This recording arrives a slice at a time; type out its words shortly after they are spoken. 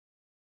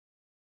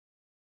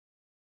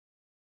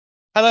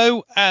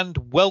Hello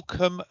and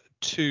welcome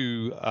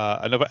to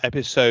another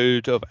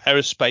episode of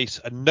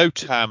Aerospace and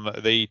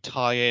NOTAM, the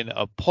tie-in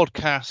of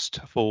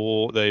podcast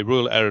for the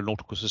Royal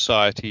Aeronautical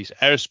Society's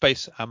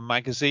Aerospace and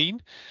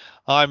Magazine.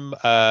 I'm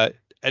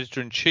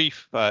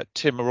Editor-in-Chief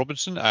Tim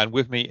Robinson, and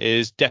with me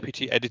is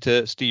Deputy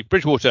Editor Steve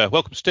Bridgewater.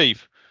 Welcome,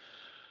 Steve.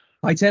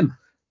 Hi, Tim.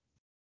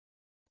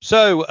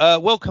 So,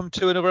 welcome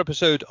to another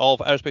episode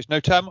of Aerospace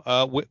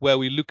NOTAM, where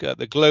we look at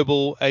the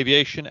global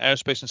aviation,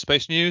 aerospace and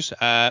space news,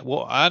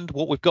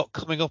 what we've got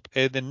coming up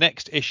in the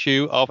next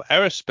issue of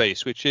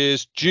Aerospace, which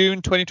is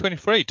June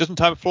 2023. Doesn't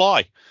time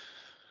fly?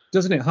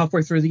 Doesn't it?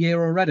 Halfway through the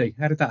year already.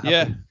 How did that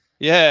happen?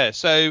 Yeah.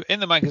 So in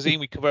the magazine,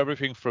 we cover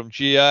everything from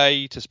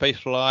GA to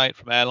spaceflight,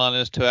 from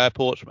airliners to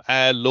airports, from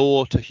air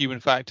law to human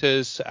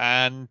factors,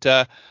 and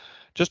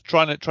just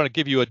trying to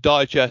give you a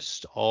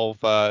digest of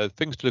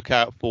things to look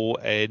out for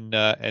in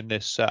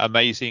this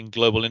amazing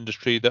global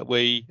industry that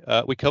we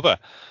cover.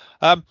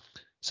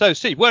 So,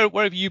 Steve, where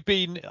have you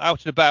been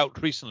out and about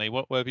recently?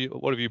 What have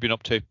you been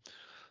up to?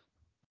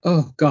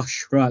 Oh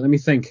gosh, right. Let me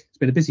think. It's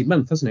been a busy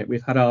month, hasn't it?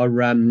 We've had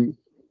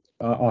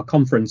our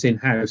conference in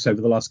house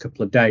over the last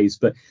couple of days,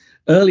 but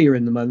earlier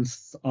in the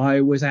month I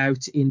was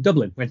out in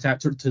Dublin. Went out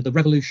to the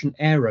Revolution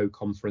Aero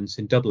conference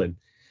in Dublin.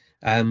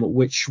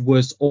 Which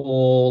was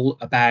all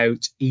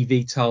about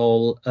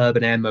eVTOL,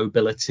 urban air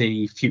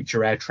mobility,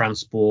 future air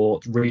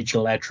transport,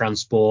 regional air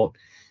transport,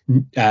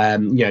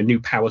 new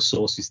power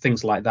sources,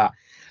 things like that.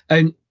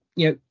 And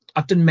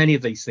I've done many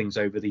of these things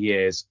over the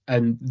years,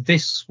 and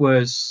this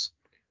was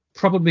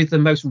probably the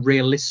most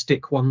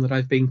realistic one that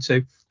I've been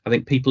to. I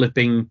think people have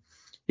been,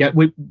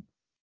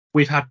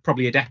 we've had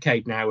probably a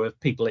decade now of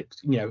people,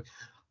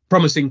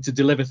 promising to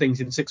deliver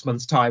things in 6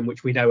 months' time,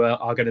 which we know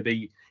are going to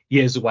be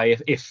years away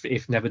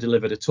if never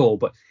delivered at all.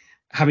 But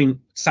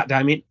having sat down,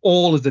 I mean,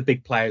 all of the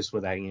big players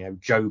were there,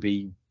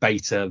 Joby,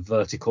 Beta,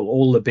 Vertical,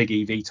 all the big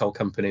eVTOL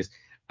companies,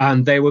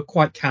 and they were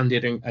quite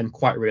candid and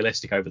quite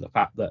realistic over the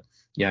fact that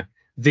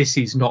this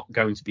is not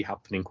going to be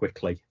happening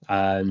quickly.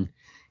 And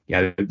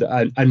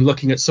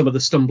looking at some of the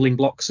stumbling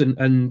blocks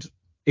and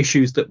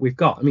issues that we've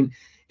got. I mean,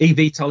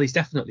 eVTOL is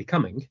definitely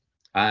coming.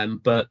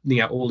 But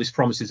all these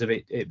promises of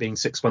it being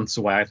 6 months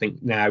away, I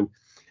think now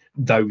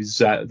those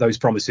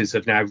promises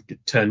have now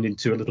turned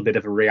into a little bit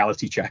of a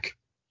reality check.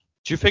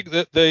 Do you think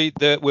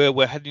that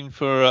we're heading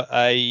for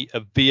a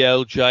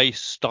VLJ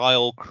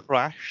style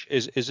crash?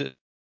 Is it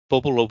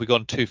bubble, or have we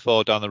gone too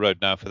far down the road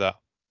now for that?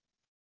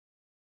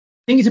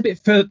 I think it's a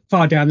bit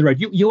far down the road.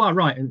 You are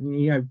right, and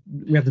we have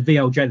the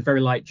VLJ, the very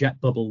light jet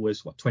bubble,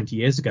 was 20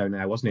 years ago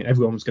now, wasn't it?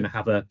 Everyone was going to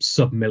have a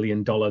sub-$1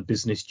 million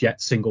business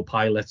jet, single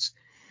pilot.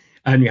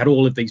 And you had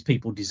all of these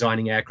people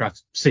designing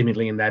aircraft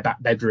seemingly in their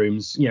back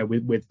bedrooms,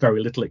 with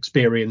very little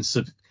experience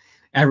of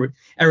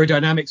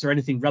aerodynamics or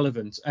anything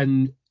relevant.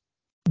 And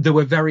there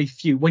were very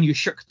few. When you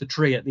shook the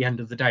tree at the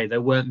end of the day,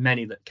 there weren't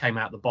many that came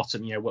out the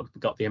bottom. We've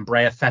got the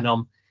Embraer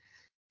Phenom,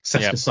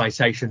 Cessna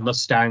Citation,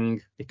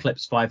 Mustang,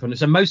 Eclipse 500.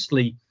 So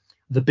mostly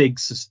the big,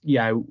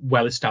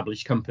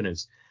 well-established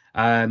companies.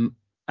 And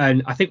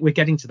I think we're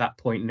getting to that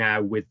point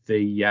now with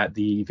the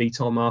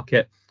VTOL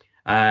market.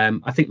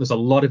 I think there's a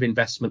lot of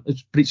investment, but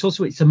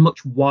it's a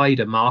much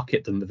wider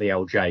market than the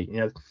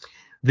VLJ.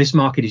 This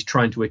market is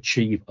trying to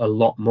achieve a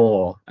lot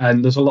more,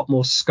 and there's a lot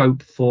more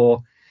scope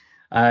for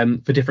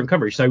different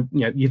coverage. So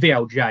your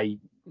VLJ,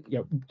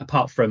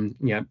 apart from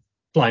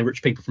flying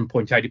rich people from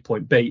point A to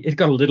point B, it's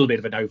got a little bit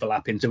of an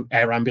overlap into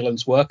air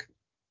ambulance work.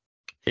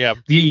 Yeah,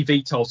 the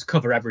eVTOLs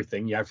cover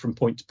everything, from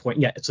point to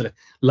point, sort of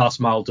last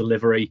mile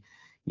delivery,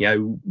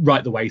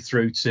 right the way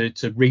through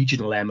to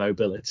regional air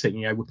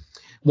mobility.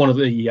 One of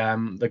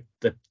the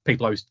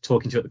people I was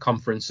talking to at the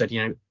conference said,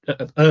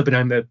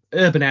 urban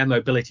air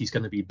mobility is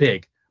going to be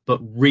big, but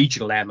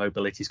regional air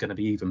mobility is going to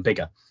be even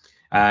bigger.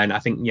 And I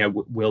think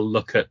we'll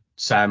look at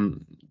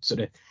some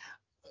sort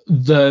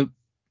of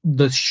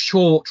the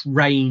short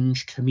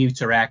range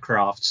commuter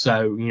aircraft.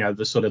 So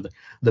the sort of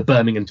the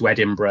Birmingham to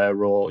Edinburgh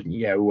or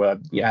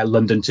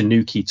London to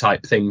Newquay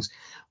type things,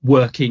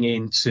 working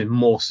into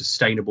more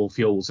sustainable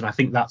fuels. And I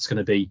think that's going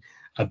to be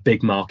a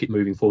big market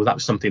moving forward. That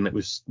was something that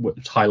was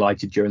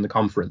highlighted during the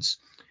conference.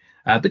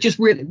 But just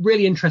really,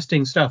 really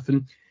interesting stuff,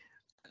 and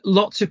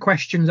lots of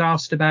questions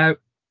asked about,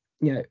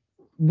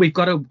 we've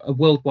got a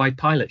worldwide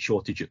pilot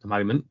shortage at the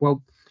moment.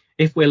 Well,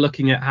 if we're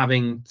looking at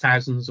having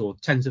thousands or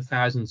tens of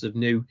thousands of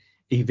new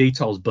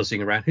eVTOLs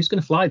buzzing around, who's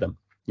going to fly them?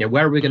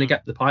 Where are we going to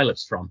get the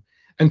pilots from?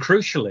 And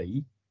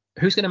crucially,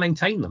 who's going to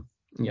maintain them?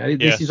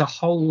 This is a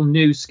whole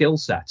new skill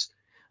set.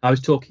 I was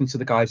talking to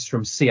the guys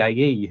from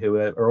CAE who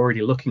are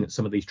already looking at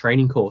some of these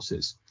training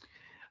courses.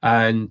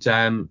 And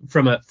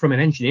from an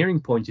engineering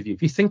point of view,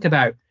 if you think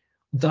about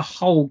the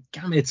whole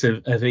gamut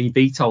of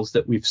eVTOLs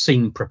that we've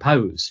seen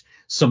proposed,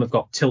 some have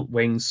got tilt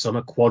wings, some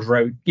are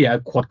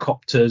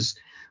quadcopters.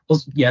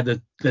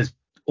 There's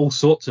all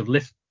sorts of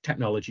lift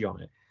technology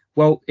on it.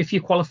 Well, if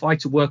you qualify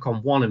to work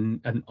on one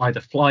and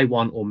either fly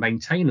one or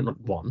maintain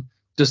one,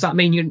 does that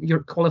mean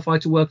you're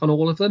qualified to work on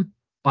all of them?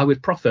 I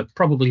would proffer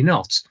probably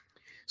not.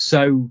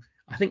 So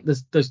I think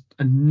there's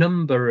a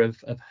number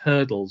of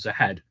hurdles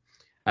ahead.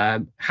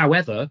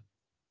 However,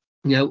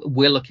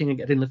 we're looking at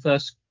getting the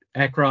first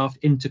aircraft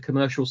into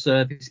commercial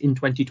service in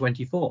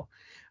 2024,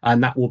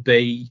 and that will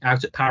be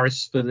out at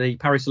Paris for the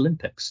Paris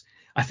Olympics.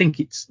 I think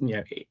it's, for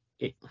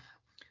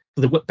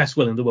the best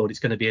will in the world, it's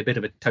going to be a bit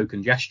of a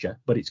token gesture,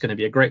 but it's going to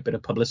be a great bit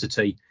of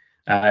publicity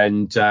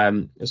and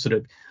sort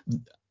of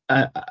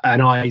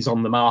an eyes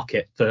on the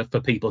market for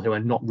people who are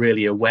not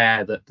really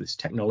aware that this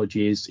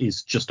technology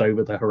is just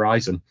over the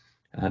horizon.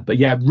 But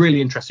yeah,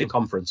 really interesting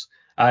conference,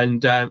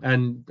 and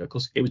of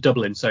course it was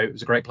Dublin, so it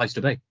was a great place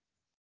to be.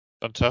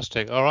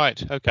 Fantastic. All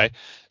right. Okay.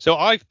 So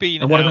I've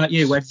been And what out. about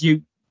you? Where did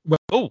you?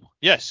 Oh,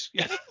 yes.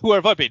 Where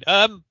have I been?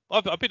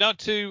 I've been out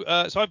to.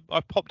 So I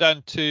popped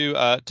down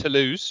to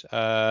Toulouse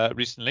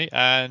recently,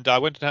 and I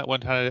went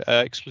and had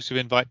an exclusive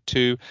invite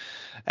to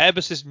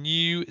Airbus's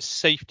new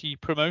Safety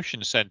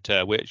Promotion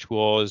Centre, which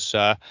was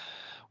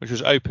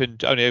only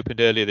opened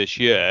earlier this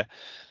year.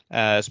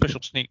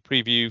 Special sneak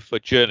preview for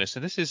journalists,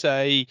 and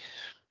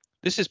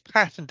this is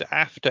patterned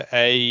after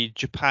a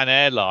Japan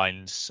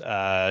Airlines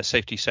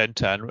safety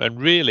centre, and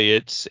really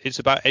it's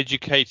about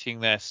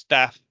educating their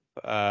staff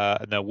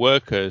and their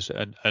workers,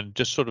 and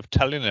just sort of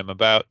telling them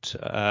about,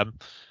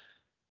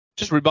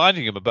 just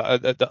reminding them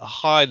about at a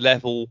high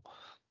level,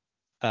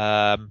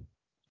 a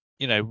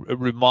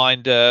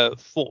reminder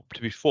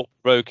to be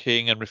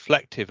thought-provoking and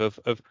reflective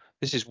of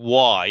this is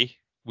why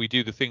we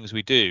do the things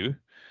we do.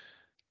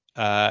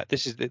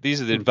 These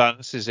are the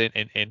advances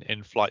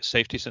in flight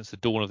safety since the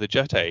dawn of the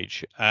jet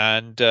age,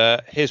 and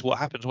here's what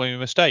happens when we make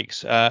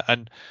mistakes.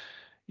 And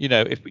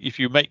if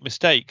you make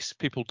mistakes,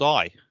 people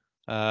die,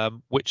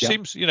 which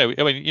seems,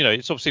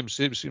 it sort of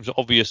seems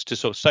obvious to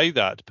sort of say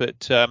that,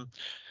 but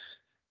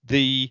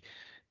the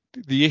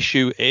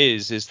issue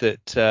is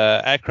that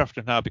aircraft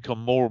have now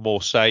become more and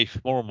more safe,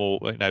 more and more,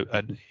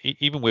 and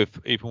even with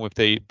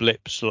the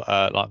blips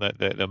like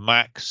the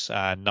Max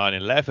and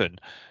 911,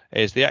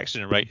 is the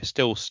accident rate is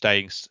still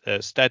staying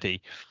steady,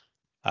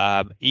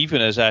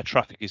 even as air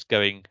traffic is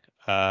going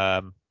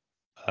up.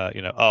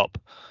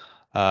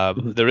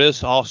 There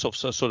are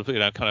sort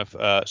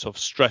of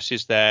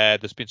stresses there.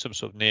 There's been some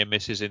sort of near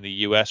misses in the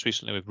US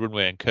recently with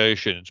runway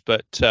incursions,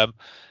 but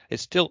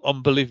it's still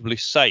unbelievably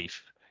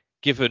safe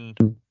given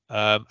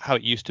how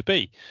it used to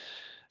be.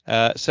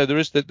 So there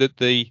is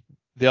the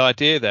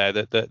idea there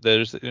that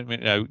there's,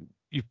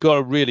 you've got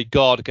to really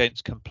guard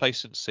against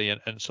complacency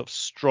and sort of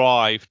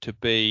strive to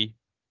be,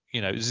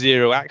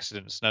 zero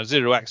accidents. Now,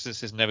 zero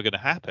accidents is never going to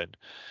happen,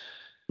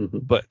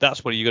 but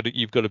that's what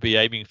you've got to be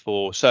aiming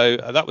for. So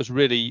that was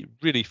really,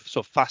 really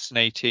sort of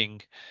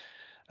fascinating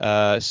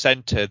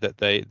center that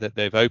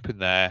they've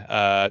opened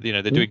there.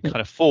 They're doing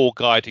kind of 4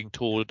 guiding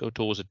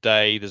tours a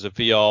day. There's a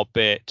VR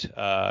bit.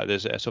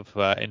 There's a sort of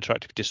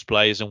interactive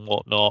displays and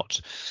whatnot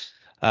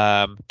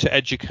to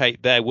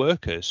educate their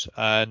workers.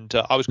 And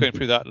I was going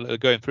through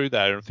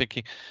there and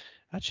thinking,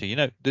 actually,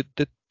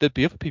 there'd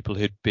be other people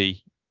who'd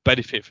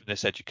benefit from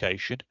this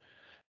education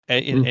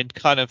in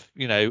kind of,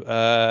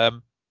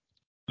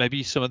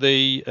 maybe some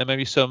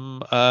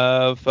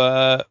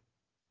of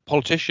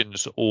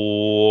politicians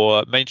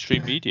or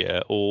mainstream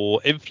media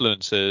or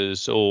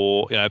influencers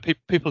or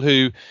people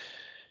who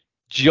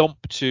jump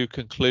to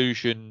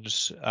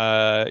conclusions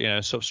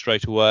sort of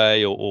straight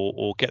away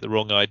or get the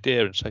wrong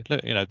idea and say,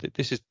 look,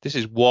 this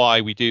is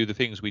why we do the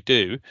things we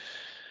do,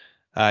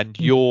 and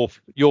your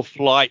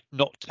flight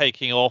not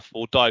taking off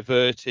or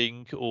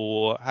diverting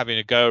or having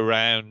a go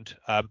around,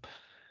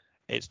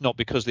 it's not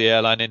because the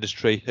airline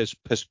industry has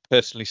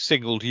personally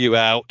singled you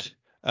out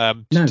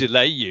to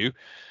delay you.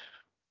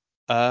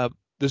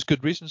 There's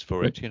good reasons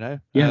for it,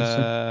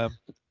 Yeah.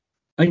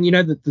 And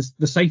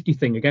the safety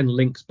thing again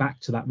links back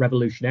to that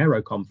Revolution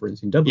Aero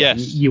conference in Dublin.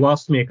 Yes. You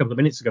asked me a couple of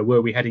minutes ago,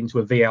 were we heading to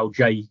a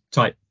VLJ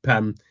type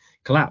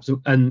collapse?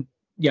 And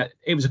yeah,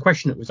 it was a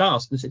question that was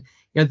asked. And said,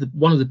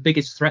 one of the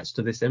biggest threats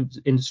to this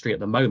industry at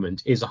the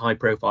moment is a high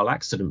profile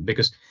accident,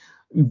 because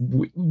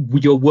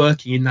you're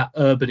working in that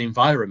urban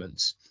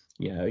environment,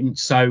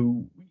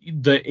 so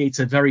it's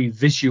a very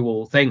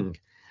visual thing.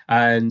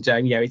 And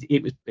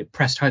it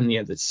pressed home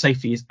that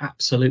safety is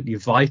absolutely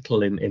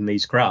vital in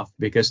these craft,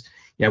 because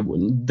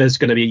there's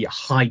going to be a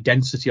high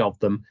density of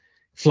them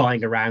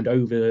flying around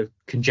over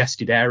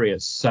congested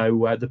areas.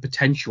 So the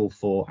potential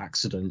for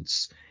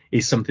accidents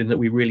is something that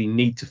we really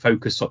need to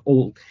focus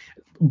on,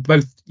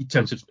 both in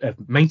terms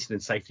of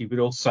maintenance safety, but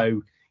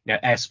also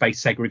airspace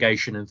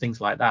segregation and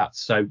things like that.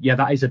 So yeah,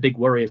 that is a big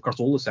worry across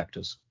all the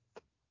sectors.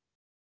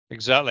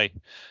 Exactly.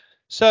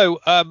 So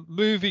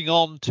moving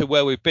on to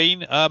where we've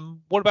been,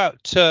 what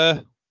about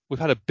we've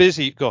had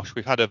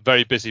a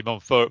very busy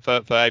month for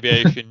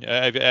aviation,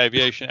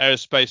 aviation,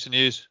 aerospace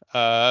news.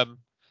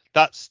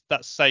 That's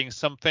saying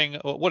something.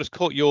 What has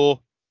caught your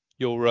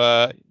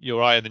eye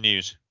in the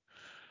news?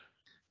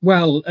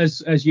 Well,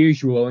 as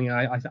usual,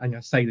 I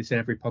say this in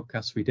every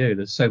podcast we do.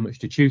 There's so much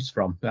to choose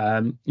from.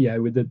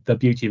 With the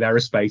beauty of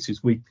aerospace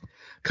is we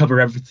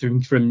cover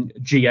everything from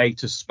GA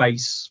to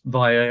space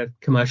via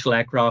commercial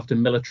aircraft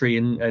and military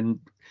and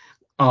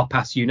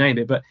RPAS, you name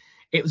it. But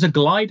it was a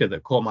glider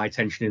that caught my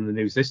attention in the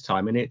news this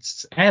time, and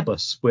it's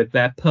Airbus with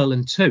their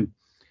Perlin 2.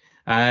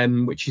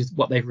 which is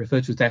what they've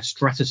referred to as their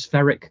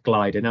stratospheric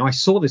glider. Now, I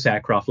saw this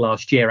aircraft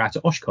last year out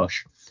at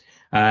Oshkosh.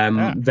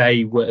 Ah,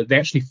 They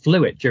actually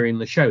flew it during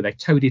the show. They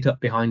towed it up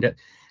behind it.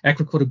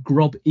 Aircraft called a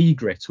Grob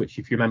Egret, which,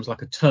 if you remember, is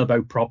like a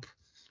turboprop,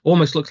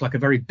 almost looks like a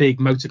very big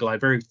motor glider,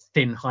 very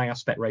thin, high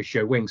aspect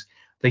ratio wings.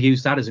 They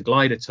used that as a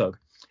glider tug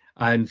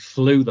and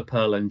flew the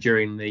Perlan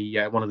during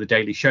the one of the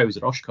daily shows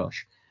at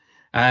Oshkosh.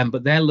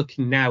 But they're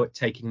looking now at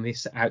taking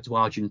this out to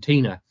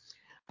Argentina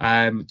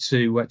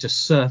to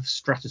surf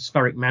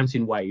stratospheric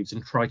mountain waves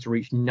and try to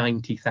reach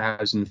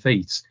 90,000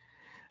 feet.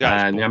 that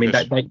is And I mean,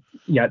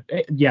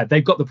 bonkers.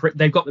 they've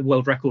got the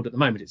world record at the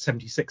moment. It's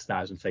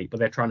 76,000 feet, but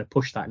they're trying to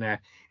push that now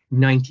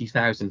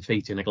 90,000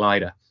 feet in a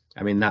glider.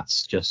 I mean,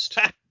 that's just,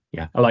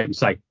 yeah, I like you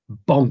say,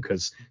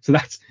 bonkers. So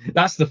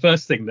that's the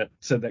first thing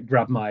that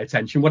grabbed my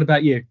attention. What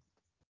about you?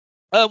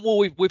 Well,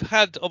 we've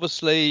had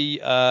obviously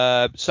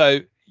so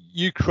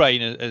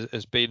Ukraine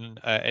has been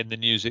in the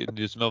news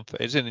this month.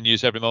 It's in the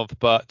news every month,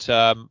 but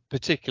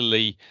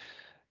particularly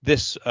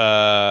this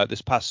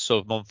past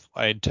sort of month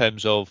in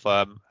terms of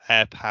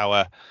air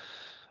power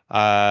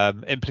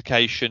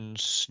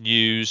implications,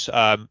 news,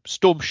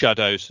 Storm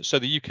Shadows. So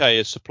the UK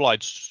has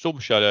supplied Storm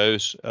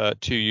Shadows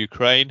to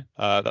Ukraine.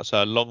 That's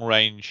a long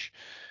range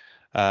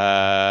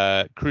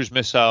cruise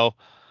missile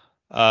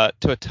to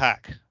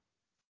attack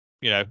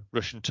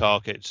Russian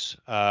targets.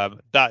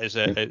 That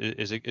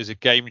is a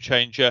game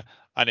changer,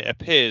 and it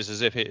appears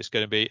as if it's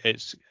going to be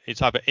it's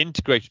either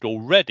integrated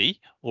already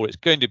or it's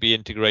going to be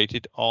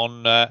integrated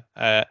on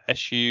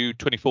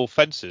Su-24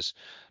 fences.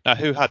 Now,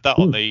 who had that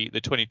on Hmm.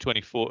 the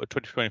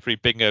 2023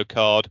 bingo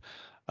card?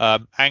 Yeah.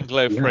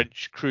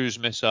 Anglo-French cruise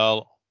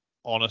missile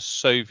on a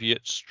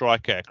Soviet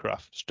strike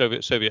aircraft,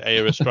 Soviet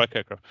era strike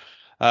aircraft.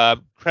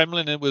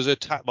 Kremlin was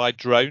attacked by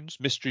drones,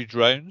 mystery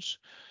drones.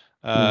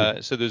 Hmm.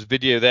 So there's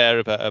video there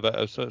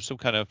of some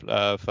kind of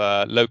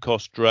low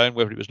cost drone,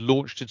 whether it was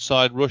launched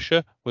inside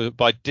Russia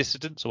by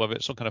dissidents or whether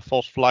it's some kind of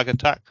false flag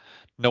attack.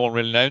 No one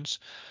really knows.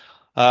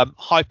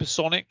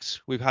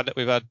 Hypersonics. We've had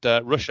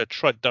Russia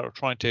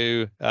trying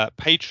to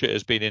Patriot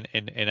has been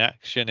in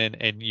action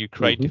in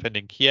Ukraine Hmm.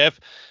 defending Kiev,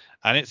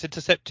 and it's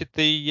intercepted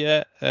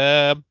the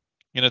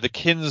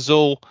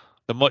Kinzhal,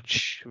 the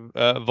much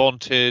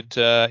vaunted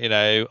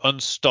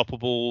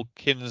unstoppable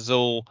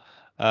Kinzhal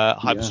Yeah.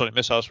 hypersonic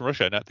missiles from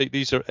Russia. Now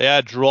these are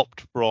air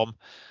dropped from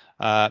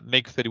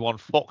MiG-31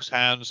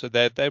 Foxhounds, so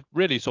they're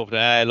really sort of an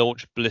air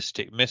launched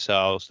ballistic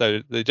missiles,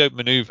 so they don't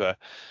maneuver.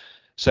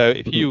 So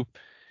Hmm.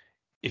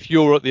 if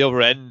you're at the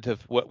other end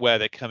of where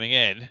they're coming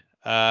in,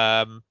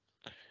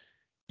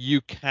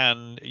 you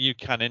can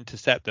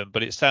intercept them.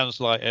 But it sounds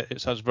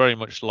very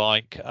much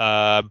like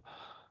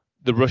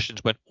the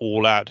Russians went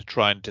all out to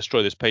try and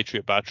destroy this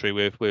Patriot battery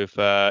with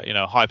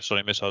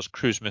hypersonic missiles,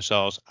 cruise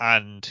missiles,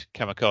 and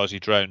kamikaze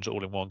drones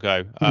all in one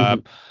go. Hmm.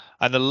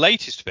 And the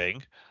latest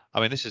thing,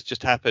 I mean, this has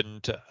just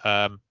happened,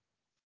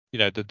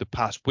 the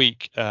past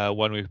week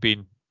when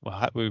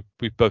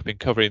we've both been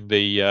covering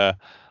the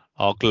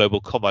our global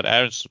combat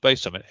air and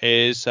space summit.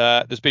 Is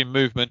there's been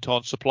movement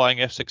on supplying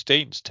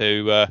F-16s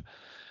to Yeah.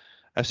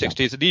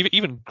 F-16s and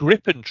even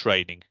Gripen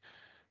training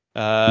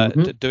Hmm.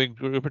 doing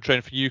group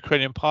training for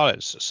Ukrainian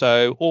pilots.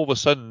 So all of a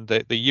sudden,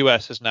 the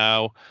US has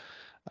now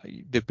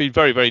they've been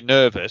very very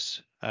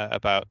nervous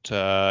about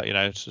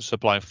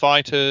supplying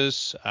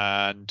fighters,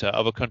 and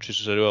other countries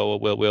have said, well,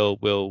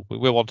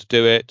 we'll want to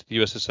do it. The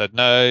US has said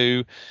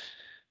no,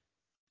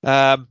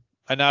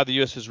 and now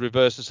the US has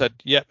reversed and said,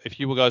 yep, if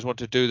you guys want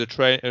to do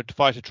the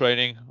fighter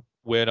training,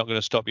 we're not going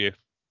to stop you.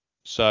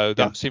 So Yeah.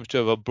 that seems to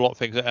have unblocked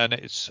things, and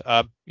it's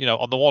on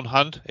the one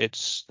hand,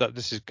 it's that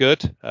this is good,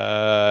 good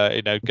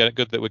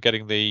that we're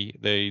getting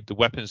the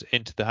weapons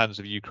into the hands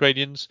of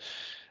Ukrainians,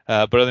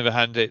 but on the other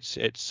hand, it's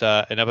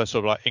another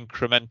sort of like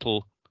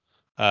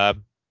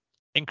um,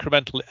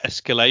 incremental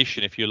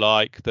escalation, if you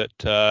like,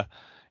 that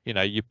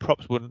you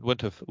perhaps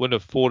wouldn't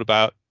have thought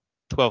about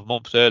 12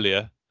 months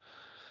earlier.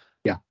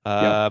 Yeah.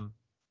 Yeah. Um,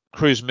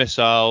 Cruise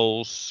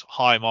missiles,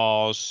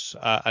 HIMARS,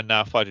 and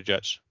now fighter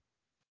jets.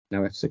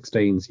 No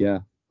F-16s. Yeah.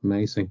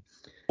 Amazing.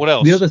 What The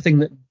else? other thing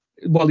that,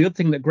 the other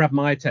thing that grabbed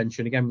my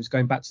attention again was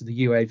going back to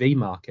the UAV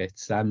market.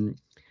 And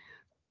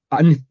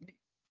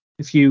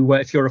if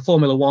you're a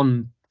Formula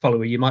One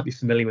follower, you might be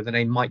familiar with the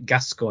name Mike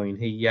Gascoigne.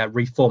 He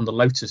reformed the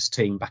Lotus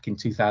team back in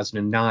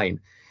 2009,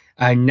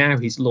 and now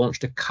he's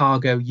launched a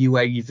cargo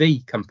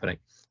UAV company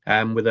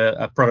with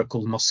a product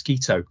called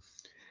Mosquito.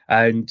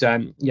 And I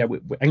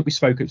think we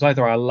spoke. It was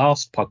either our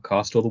last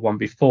podcast or the one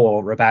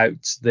before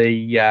about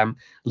the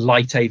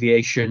light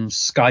aviation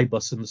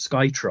Skybus and the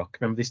Skytruck.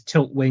 Remember this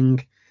tilt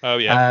wing Oh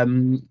yeah.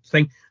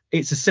 thing?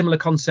 It's a similar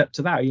concept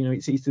to that.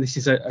 This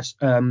is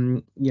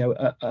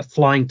a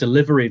flying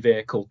delivery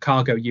vehicle,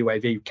 cargo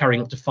UAV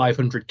carrying up to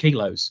 500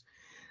 kilos.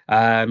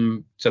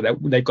 So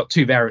they've got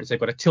two variants. They've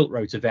got a tilt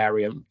rotor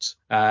variant,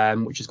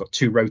 which has got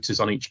two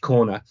rotors on each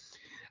corner.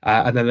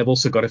 And then they've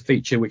also got a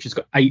feature which has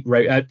got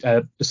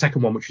the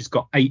second one, which has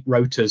got 8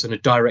 rotors and a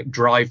direct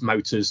drive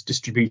motors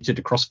distributed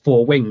across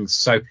 4 wings.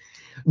 So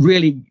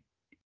really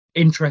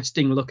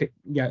interesting look at,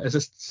 as I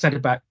said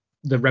about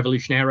the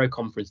Revolution Aero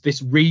conference,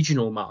 this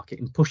regional market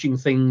and pushing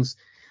things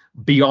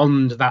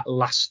beyond that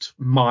last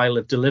mile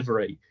of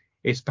delivery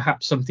is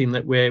perhaps something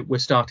that we're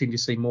starting to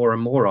see more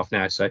and more of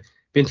now. So it'd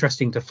be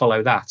interesting to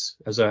follow that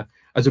as a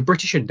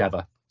British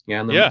endeavour.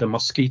 Yeah, and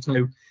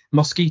the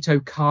Mosquito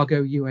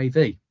cargo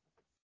UAV.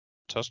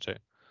 Fantastic.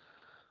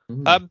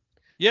 Mm.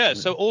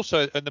 So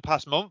also in the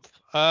past month,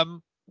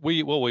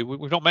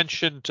 we've not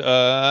mentioned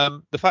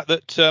the fact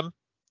that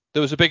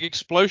there was a big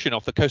explosion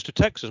off the coast of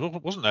Texas,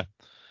 wasn't there?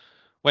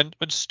 When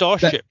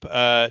Starship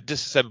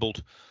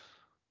disassembled.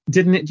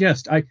 Didn't it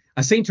just? I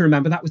seem to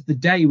remember that was the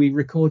day we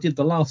recorded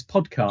the last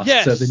podcast.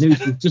 Yes. So the news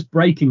was just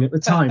breaking at the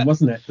time,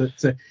 wasn't it?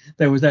 That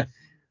there was a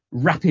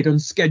rapid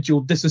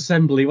unscheduled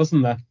disassembly,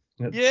 wasn't there?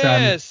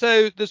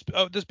 So there's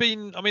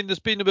been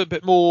a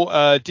bit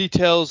more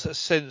details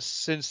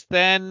since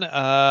then.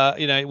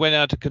 It went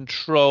out of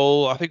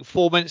control, I think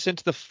 4 minutes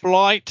into the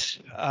flight,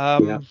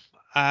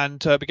 and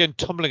began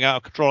tumbling out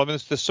of control. I mean,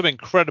 there's some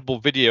incredible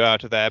video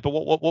out of there, but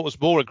what was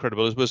more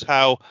incredible was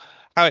how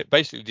it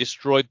basically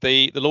destroyed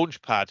the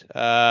launch pad.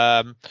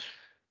 So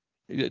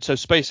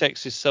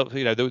SpaceX is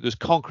there's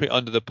concrete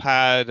under the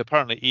pad.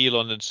 Apparently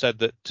Elon had said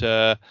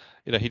that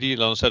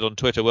Elon said on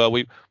Twitter, well,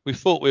 we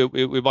thought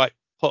we might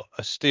put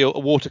a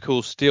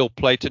water-cooled steel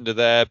plate into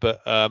there,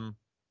 but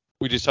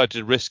we decided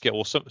to risk it,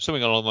 or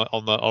something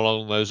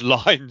along those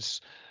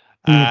lines.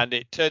 And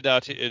it turned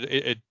out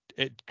it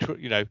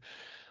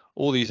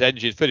all these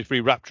engines,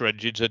 33 Raptor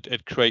engines,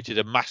 had created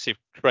a massive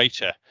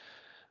crater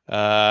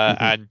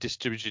and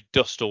distributed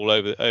dust all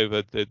over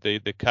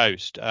the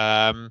coast.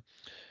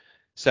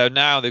 So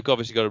now they've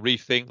obviously got to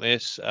rethink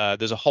this.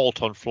 There's a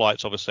halt on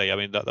flights, obviously. I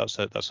mean that's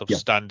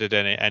standard.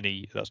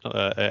 Any that's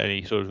not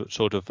any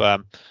sort of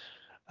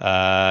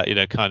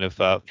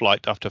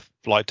flight after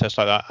flight test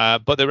like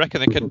that. But they reckon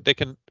they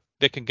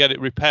can get it,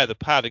 repair the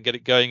pad and get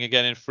it going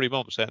again in 3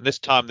 months. And this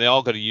time they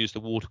are going to use the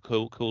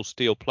water-cooled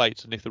steel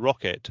plates underneath the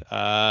rocket.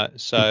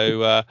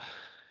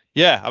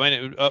 Yeah, I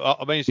mean,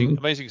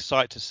 amazing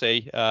sight to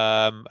see.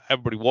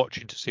 Everybody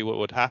watching to see what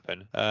would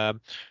happen.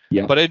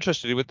 But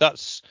interestingly, with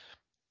that's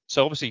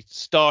so obviously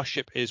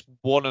Starship is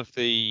one of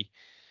the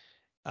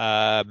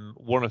lunar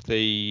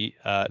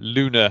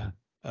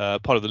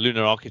part of the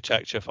lunar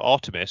architecture for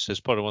Artemis, as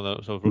part of one of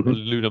those sort of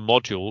lunar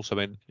modules. I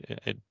mean,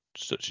 it's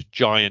such a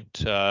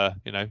giant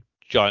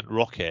giant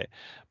rocket.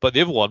 But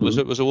the other one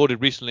was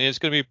awarded recently. It's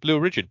going to be Blue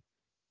Origin.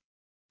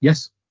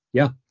 Yes.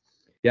 Yeah.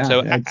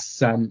 So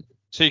it's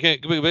so you can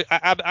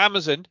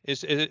Amazon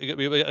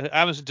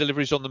Amazon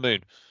deliveries on the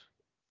moon.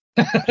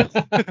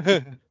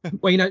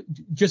 Well,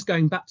 just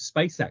going back to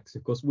SpaceX,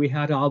 of course, we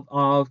had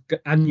our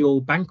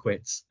annual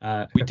banquets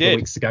a couple of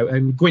weeks ago,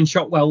 and Gwynne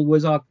Shotwell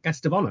was our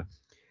guest of honor.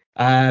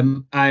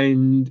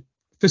 And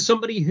for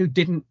somebody who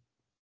didn't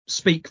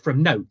speak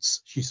from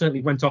notes, she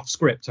certainly went off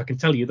script, I can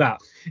tell you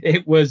that.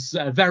 It was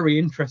very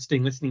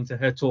interesting listening to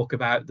her talk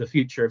about the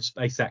future of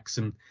SpaceX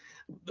and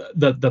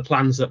the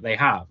plans that they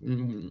have.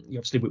 And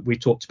obviously, we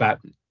talked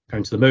about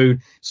going to the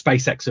moon.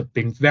 SpaceX have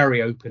been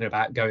very open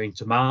about going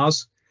to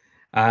Mars.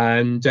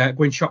 And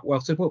Gwynne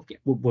Shotwell said, well,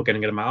 we're going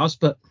to go to Mars.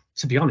 But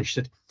to be honest,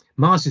 said,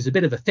 Mars is a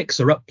bit of a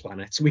fixer-up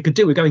planet. So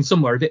we're going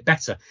somewhere a bit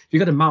better. If you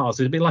go to Mars,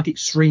 it's a bit like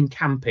extreme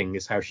camping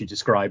is how she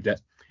described it.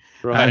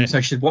 Right.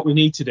 So she said, what we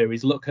need to do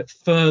is look at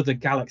further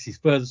galaxies,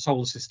 further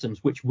solar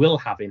systems, which will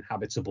have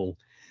inhabitable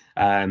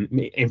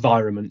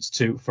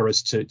environments for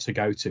us to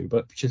go to.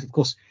 But of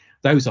course,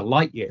 those are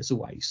light years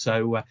away.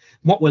 So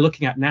what we're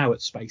looking at now at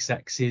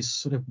SpaceX is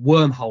sort of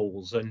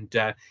wormholes and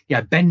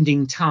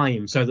bending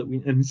time so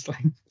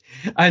that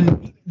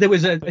and there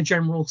was a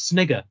general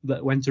snigger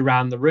that went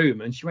around the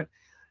room, and she went,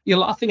 "You're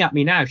laughing at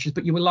me now." She said,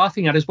 "But you were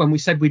laughing at us when we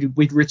said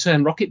we'd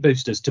return rocket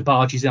boosters to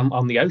barges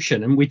on the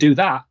ocean, and we do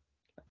that,"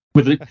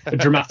 with a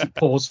dramatic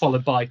pause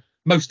followed by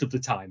 "most of the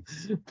time."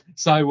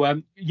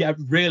 So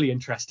really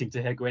interesting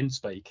to hear Gwynne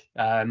speak.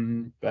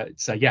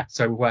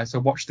 So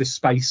watch this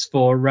space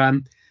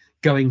for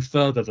going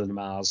further than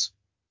Mars.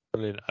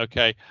 Brilliant.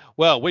 Okay.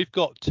 Well, we're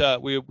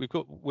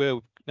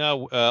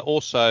now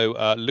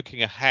also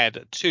looking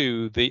ahead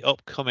to the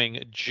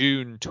upcoming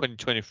June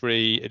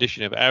 2023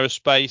 edition of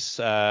AEROSPACE.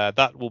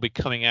 That will be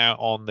coming out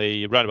on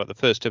around about the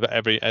first of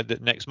every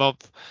next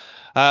month.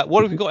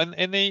 What have we got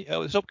in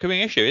this upcoming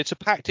issue? It's a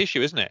packed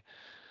issue, isn't it?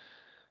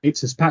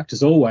 It's as packed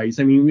as always.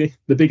 I mean,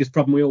 the biggest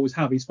problem we always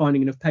have is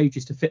finding enough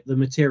pages to fit the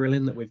material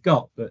in that we've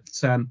got. But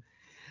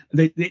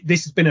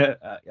this has been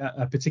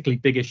a particularly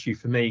big issue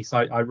for me. So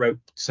I wrote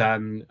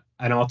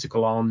an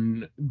article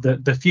on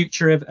the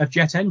future of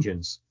jet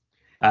engines,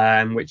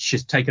 which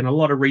has taken a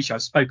lot of research.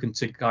 I've spoken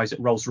to guys at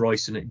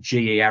Rolls-Royce and at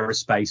GE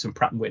Aerospace and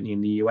Pratt & Whitney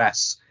in the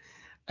US.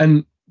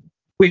 And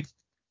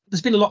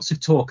there's been lots of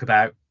talk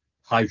about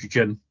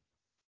hydrogen,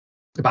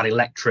 about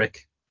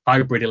electric,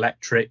 hybrid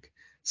electric,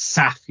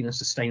 SAF,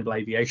 sustainable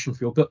aviation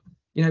fuel. But,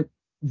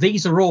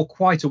 these are all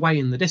quite a way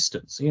in the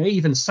distance.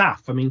 Even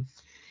SAF, I mean,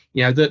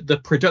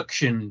 the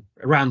production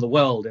around the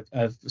world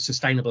of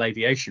sustainable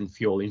aviation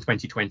fuel in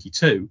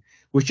 2022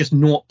 was just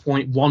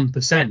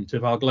 0.1%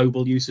 of our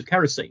global use of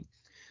kerosene.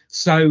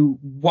 So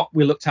what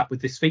we looked at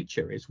with this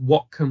feature is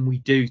what can we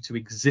do to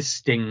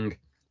existing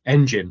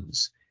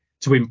engines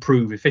to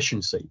improve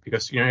efficiency,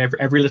 because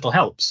every little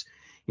helps.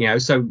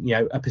 So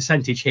a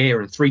percentage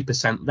here and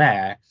 3%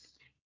 there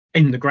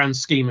in the grand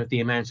scheme of the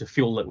amount of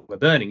fuel that we're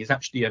burning is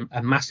actually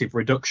a massive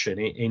reduction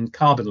in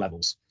carbon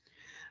levels.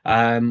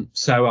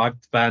 So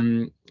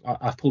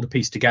I've pulled a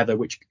piece together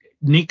which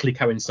neatly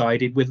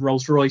coincided with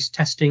Rolls-Royce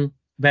testing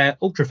their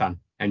Ultrafan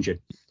engine.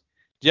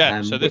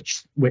 Yeah, so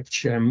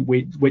which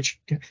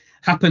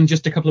happened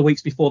just a couple of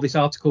weeks before this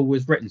article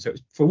was written. So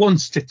for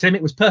once, Tim,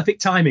 it was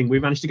perfect timing. We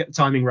managed to get the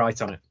timing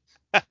right on it.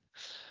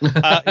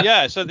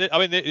 Yeah, so the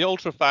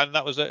Ultrafan,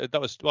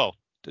 that was well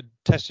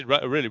tested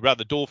really around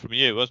the door from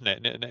you, wasn't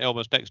it? And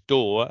almost next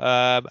door.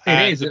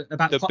 It is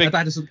about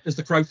as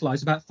the crow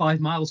flies, about 5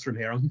 miles from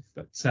here.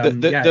 But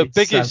the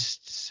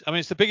biggest,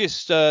 it's the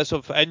biggest sort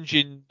of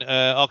engine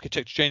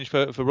architecture change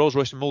for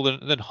Rolls-Royce in more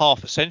than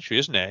half a century,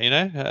 isn't it?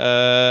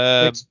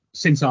 It's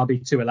since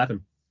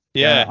RB211.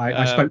 Yeah,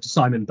 I spoke to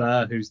Simon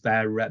Burr, who's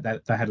their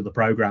head of the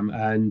program,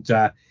 and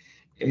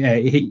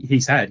he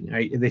said,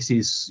 this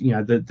is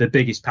the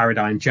biggest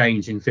paradigm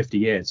change in 50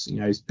 years.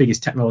 It's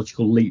biggest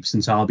technological leap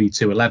since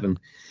RB211,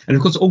 and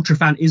of course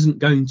Ultrafan isn't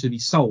going to be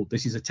sold.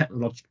 This is a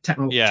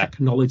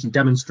technology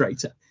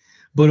demonstrator,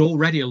 but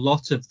already a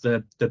lot of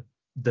the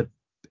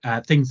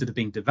things that are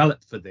being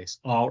developed for this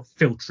are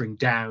filtering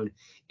down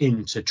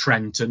into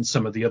Trent and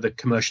some of the other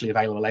commercially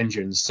available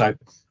engines. So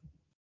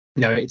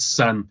it's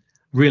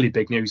really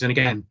big news, and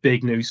again,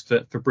 big news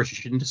for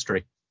British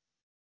industry.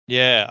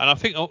 Yeah, and I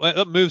think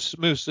that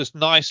moves us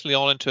nicely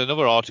on into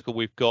another article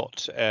we've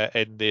got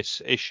in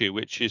this issue,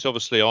 which is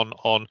obviously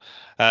on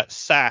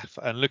SAF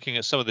and looking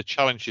at some of the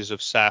challenges of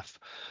SAF,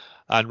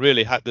 and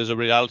really there's a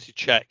reality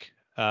check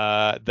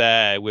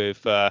there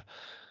with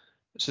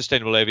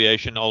sustainable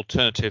aviation,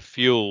 alternative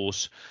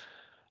fuels,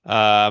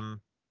 in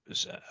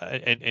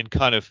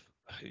kind of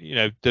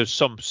there's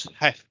some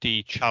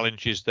hefty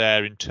challenges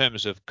there in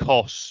terms of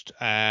cost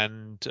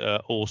and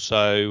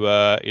also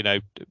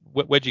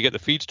where do you get the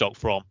feedstock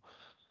from?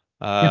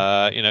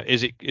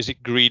 Is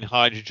it green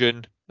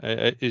hydrogen?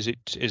 Is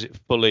it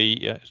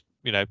fully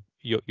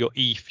your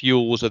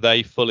e-fuels, are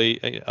they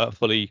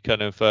fully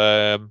kind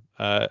of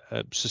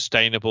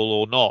sustainable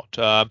or not?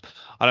 And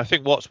I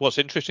think what's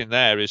interesting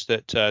there is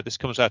that this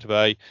comes out of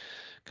a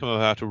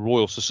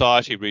Royal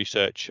Society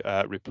research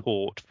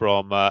report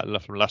from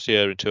last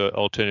year into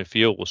alternative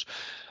fuels,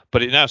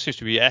 but it now seems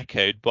to be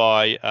echoed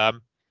by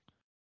the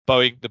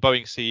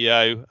Boeing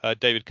CEO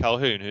David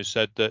Calhoun, who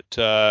said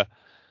that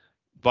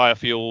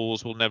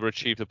biofuels will never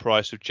achieve the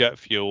price of jet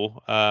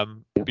fuel.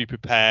 Be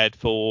prepared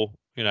for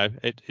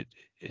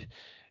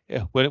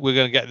we're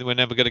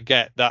never going to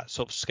get that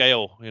sort of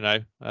scale. No,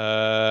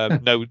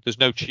 there's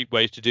no cheap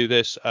ways to do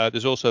this.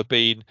 There's also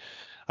been,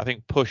 I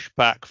think,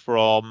 pushback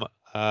from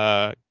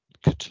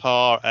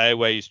Qatar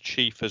Airways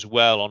chief as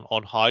well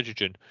on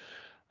hydrogen,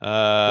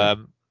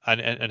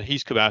 and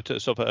he's come out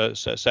and sort of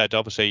said,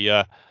 obviously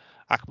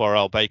Akbar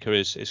Al Baker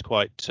is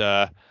quite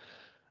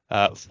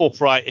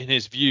forthright in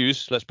his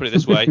views. Let's put it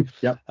this way.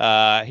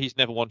 Yep. He's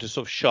never wanted to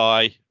sort of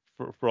shy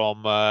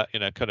from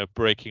kind of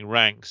breaking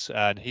ranks,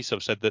 and he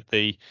sort of said that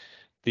the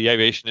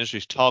aviation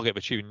industry's target of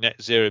achieving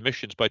net zero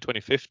emissions by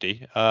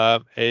 2050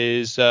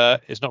 is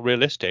not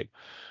realistic.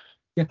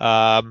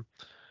 Yeah.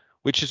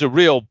 Which is a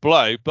real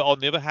blow. But on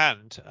the other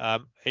hand,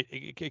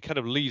 it kind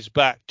of leads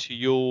back to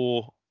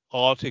your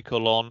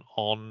article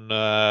on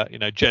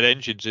jet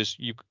engines. Is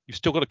you've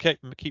still got to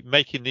keep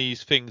making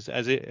these things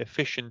as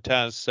efficient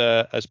as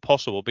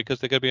possible,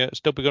 because they're going to be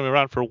still be going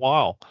around for a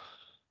while.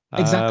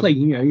 Exactly.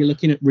 You're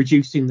looking at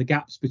reducing the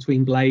gaps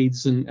between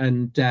blades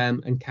and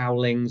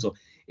cowlings, or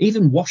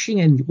even washing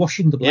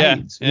the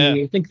blades. Yeah.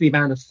 You think of the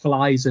amount of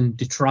flies and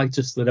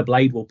detritus that a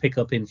blade will pick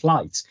up in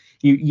flight.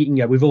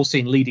 We've all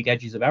seen leading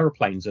edges of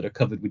aeroplanes that are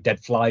covered with dead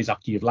flies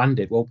after you've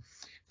landed. Well,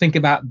 think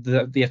about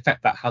the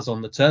effect that has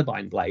on the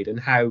turbine blade and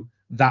how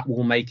that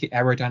will make it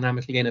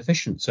aerodynamically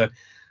inefficient. So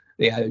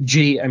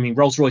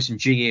Rolls-Royce and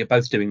GE are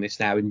both doing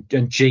this now, and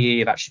GE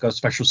have actually got a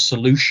special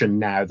solution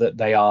now that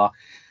they are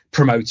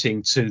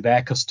promoting to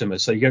their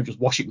customers. So you don't just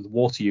wash it with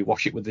water, you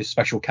wash it with this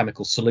special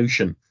chemical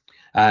solution,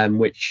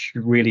 which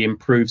really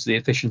improves the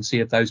efficiency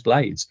of those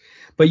blades.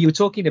 But you were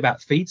talking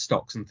about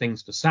feedstocks and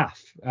things for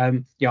SAF.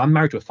 I'm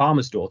married to a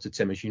farmer's daughter,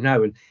 Tim, as you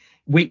know, and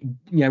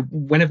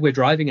whenever we're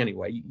driving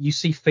anyway, you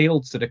see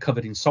fields that are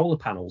covered in solar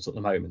panels at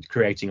the moment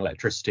creating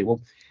electricity.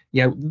 Well,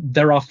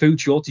 there are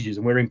food shortages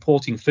and we're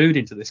importing food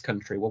into this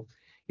country. Well,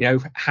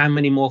 how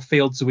many more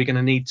fields are we going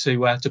to need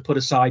to put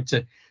aside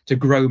to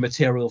grow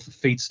material for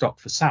feedstock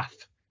for SAF?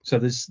 So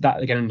there's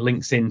that again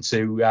links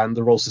into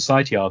the Royal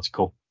Society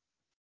article.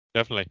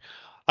 Definitely.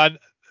 And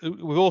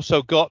we've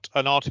also got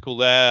an article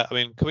there.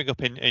 Coming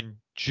up in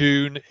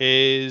June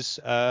is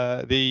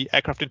the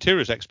Aircraft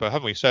Interiors Expo,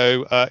 haven't we?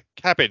 So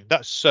cabin,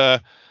 that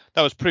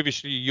was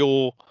previously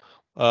your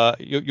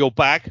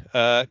bag.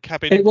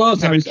 Cabin. It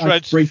was. Cabin I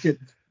was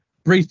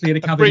briefly in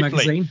a cabin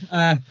magazine.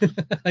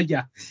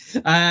 Yeah.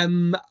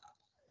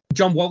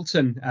 John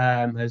Walton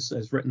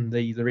has written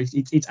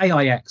it's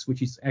AIX,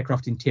 which is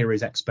Aircraft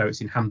Interiors Expo.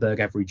 It's in Hamburg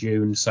every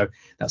June, so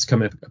that's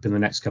coming up in the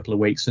next couple of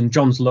weeks. And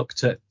John's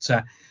looked at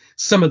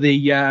some of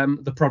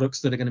the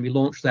products that are going to be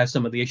launched there,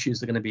 some of the issues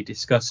that are going to be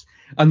discussed.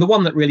 And the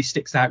one that really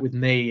sticks out with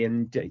me,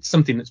 and it's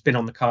something that's been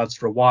on the cards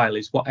for a while,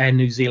 is what Air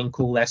New Zealand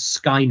call their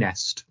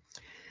Skynest,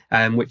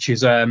 which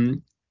is a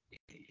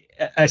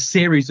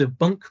series of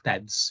bunk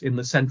beds in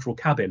the central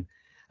cabin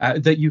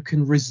that you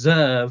can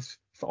reserve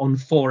on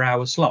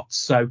 4-hour slots.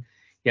 So,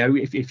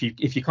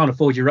 if you can't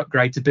afford your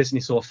upgrade to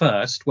business or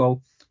first,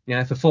 well,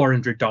 for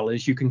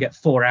 $400 you can get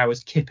 4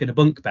 hours kip in a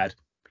bunk bed.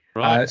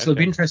 Right. So it'll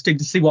be interesting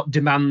to see what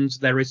demand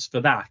there is for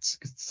that.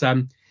 Because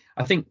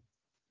I think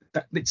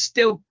that it's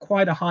still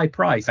quite a high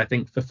price, I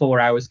think, for 4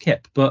 hours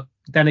kip. But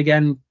then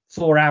again,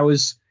 4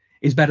 hours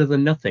is better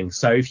than nothing.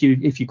 So if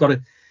you've got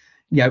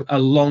a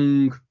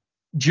long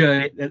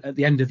journey at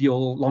the end of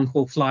your long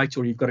haul flight,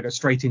 or you've got to go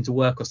straight into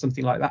work or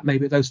something like that,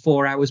 maybe those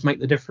 4 hours make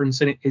the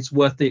difference, and it's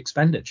worth the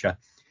expenditure.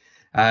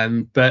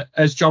 But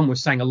as John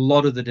was saying, a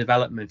lot of the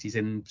development is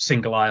in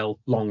single aisle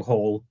long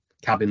haul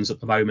cabins at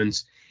the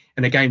moment.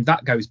 And again,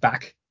 that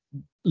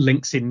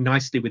links in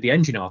nicely with the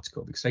engine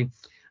article, because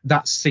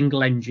that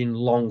single engine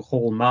long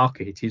haul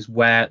market is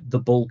where the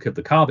bulk of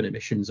the carbon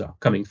emissions are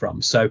coming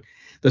from. So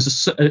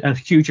there's a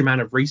huge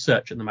amount of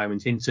research at the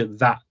moment into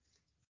that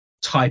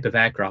type of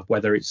aircraft,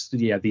 whether it's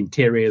the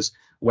interiors,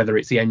 whether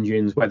it's the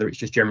engines, whether it's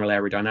just general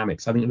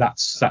aerodynamics. I think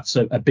that's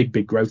a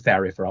big growth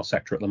area for our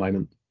sector at the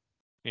moment.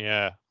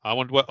 Yeah, I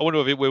wonder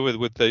if it were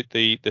with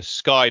the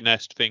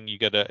Skynest thing, you'll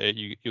get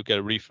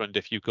a refund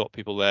if you've got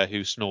people there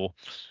who snore.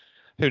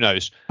 Who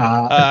knows?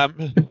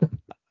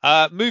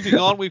 Moving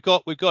on, we've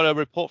got a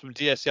report from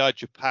DSEI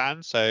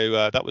Japan,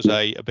 so that was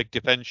a big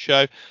defence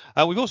show.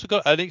 We've also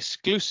got an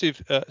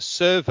exclusive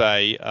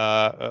survey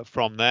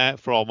from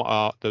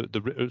our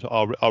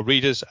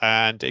readers,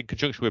 and in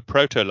conjunction with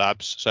Proto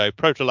Labs. So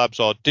Proto Labs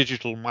are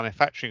digital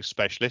manufacturing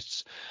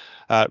specialists.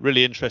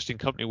 Really interesting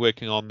company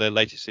working on the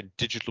latest in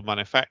digital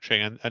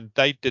manufacturing, and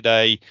they did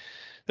a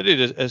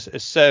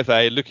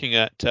survey looking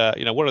at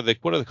what are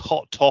the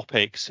hot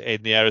topics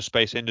in the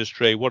aerospace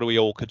industry. What are we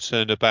all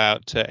concerned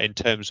about in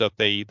terms of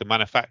the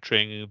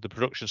manufacturing, the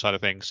production side of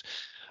things.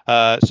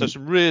 So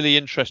some really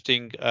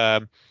interesting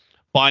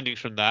findings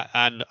from that,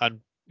 and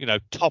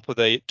top of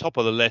the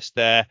list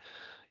there,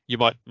 you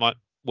might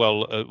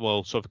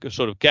sort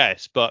of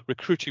guess, but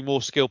recruiting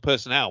more skilled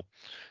personnel.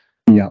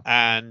 Yeah.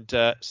 And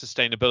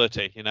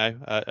sustainability,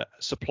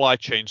 supply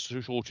chain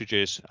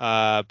shortages.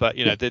 But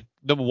the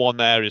number one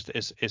there is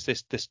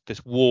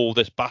this war,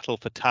 this battle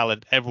for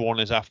talent.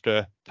 Everyone is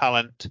after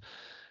talent.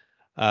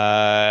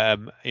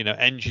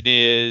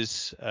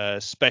 Engineers,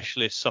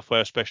 specialists,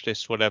 software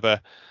specialists, whatever.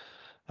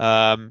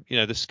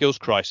 The skills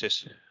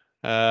crisis.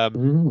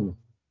 And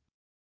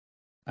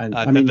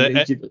I mean,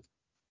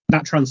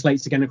 that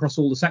translates again across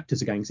all the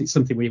sectors again, because it's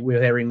something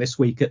we're hearing this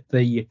week at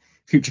the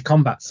Future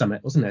Combat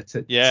Summit, wasn't it?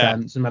 Yeah.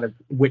 It doesn't matter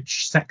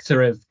which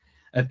sector of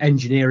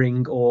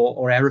engineering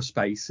or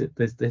aerospace,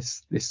 there's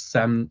this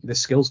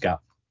skills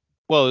gap.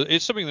 Well,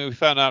 it's something that we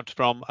found out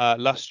from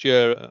last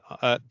year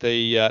at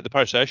the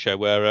Paris Air Show,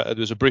 where there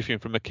was a briefing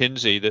from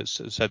McKinsey that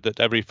said that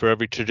for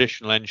every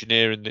traditional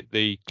engineer in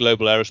the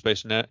global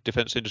aerospace and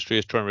defence industry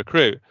is trying to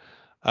recruit,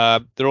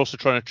 they're also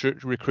trying to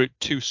recruit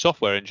 2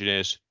 software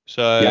engineers.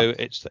 So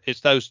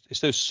it's those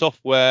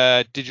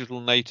software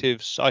digital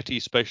natives,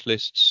 IT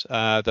specialists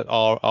that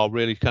are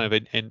really kind of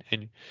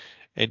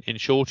in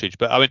shortage.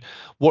 But I mean,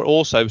 what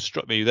also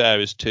struck me there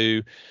is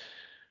the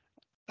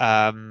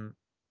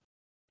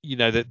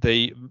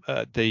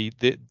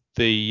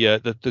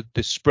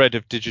spread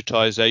of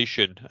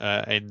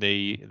digitization in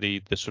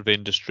the sort of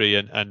industry,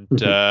 and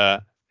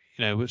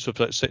sort of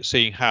like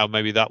seeing how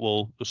maybe that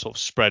will sort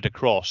of spread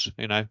across,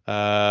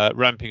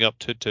 ramping up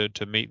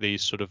to meet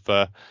these sort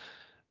of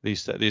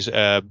these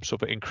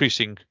sort of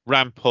increasing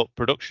ramp up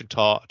production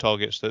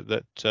targets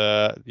that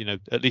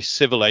at least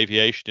civil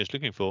aviation is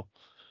looking for.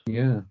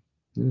 Yeah.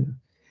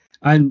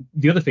 And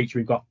the other feature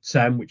we've got,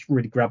 which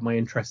really grabbed my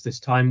interest this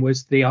time,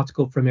 was the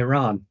article from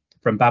Iran,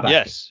 from Babak.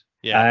 Yes.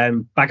 Yeah.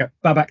 Babak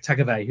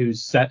Tagavey,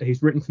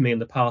 who's written for me in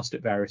the past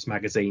at various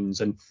magazines,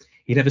 and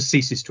he never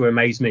ceases to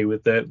amaze me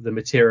with the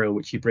material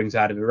which he brings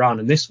out of Iran.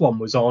 And this one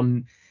was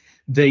on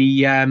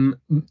the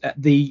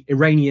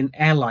Iranian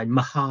airline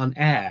Mahan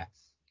Air,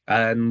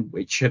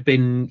 which have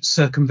been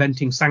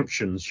circumventing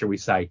sanctions, shall we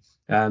say.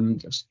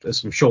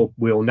 As I'm sure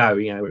we all know,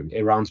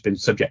 Iran's been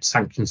subject to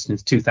sanctions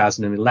since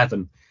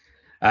 2011.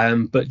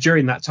 But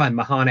during that time,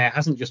 Mahan Air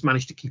hasn't just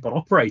managed to keep on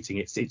operating.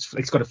 It's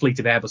got a fleet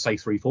of Airbus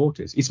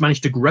A340s. It's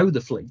managed to grow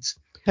the fleet.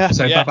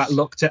 So yes. Babak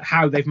looked at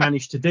how they've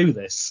managed to do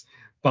this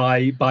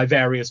by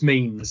various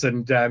means,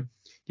 and a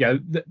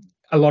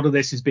lot of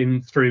this has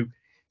been through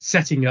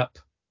setting up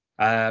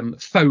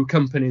faux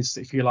companies,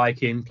 if you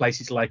like, in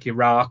places like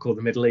Iraq or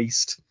the Middle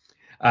East,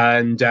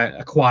 and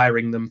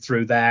acquiring them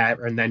through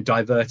there, and then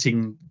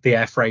diverting the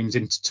airframes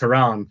into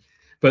Tehran.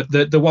 But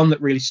the one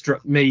that really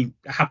struck me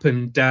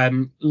happened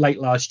late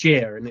last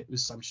year, and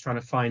I'm just trying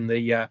to find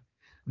the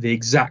the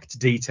exact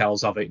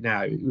details of it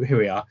now. Here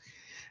we are.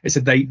 It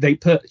said they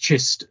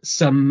purchased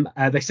some.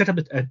 They set up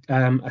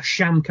a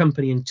sham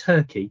company in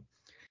Turkey,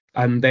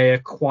 and they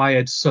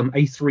acquired some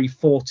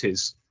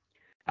A340s.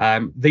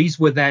 These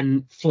were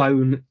then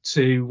flown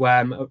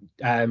to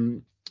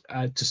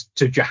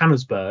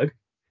Johannesburg,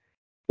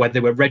 where they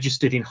were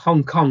registered in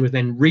Hong Kong and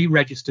then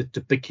re-registered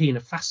to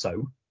Burkina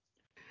Faso.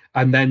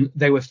 And then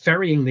they were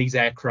ferrying these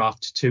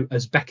aircraft to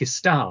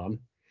Uzbekistan.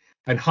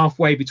 And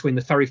halfway between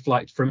the ferry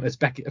flight from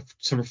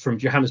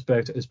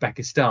Johannesburg to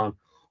Uzbekistan,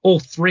 all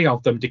three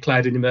of them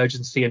declared an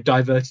emergency and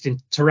diverted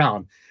into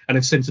Tehran, and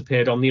have since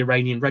appeared on the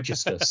Iranian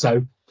register.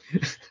 So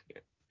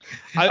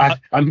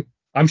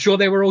I'm sure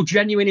they were all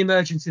genuine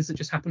emergencies that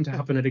just happened to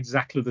happen at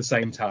exactly the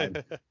same time.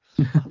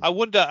 I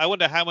wonder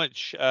how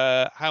much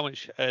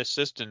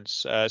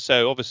assistance.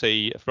 So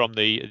obviously from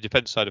the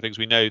defense side of things,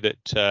 we know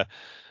that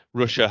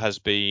Russia has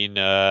been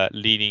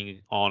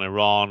leaning on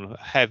Iran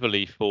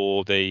heavily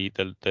for the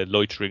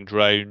loitering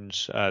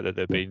drones that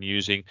they've been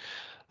using.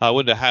 I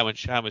wonder how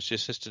much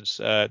assistance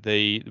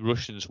the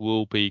Russians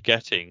will be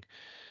getting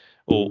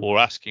or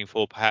asking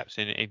for, perhaps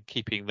in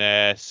keeping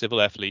their civil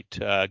air fleet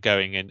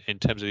going in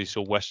terms of these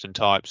sort of Western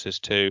types, as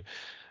to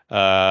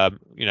let's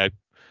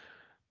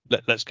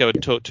go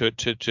and talk to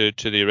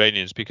the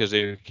Iranians, because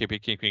they're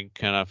keeping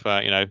kind of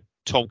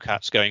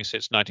Tomcats going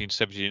since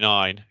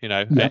 1979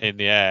 in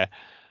the air,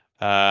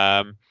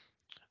 and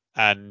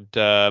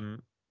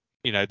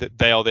that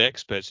they are the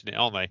experts in it,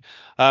 aren't they?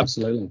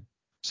 Absolutely.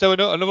 So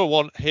another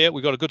one here.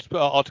 We've got a good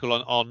article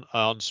on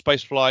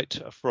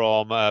spaceflight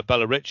from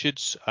Bella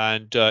Richards,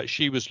 and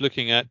she was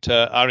looking at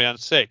Ariane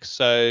 6.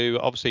 So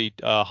obviously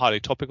highly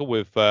topical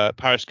with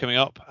Paris coming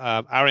up.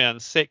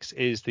 Ariane 6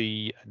 is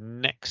the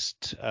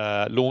next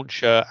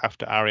launcher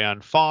after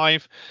Ariane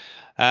 5,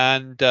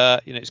 and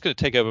it's going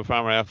to take over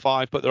from Ariane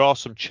 5, but there are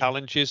some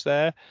challenges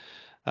there.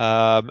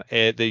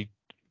 The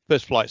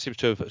first flight seems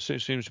to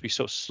be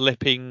sort of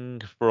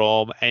slipping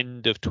from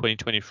end of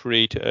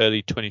 2023 to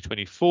early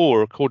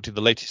 2024, according to the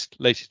latest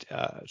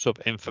sort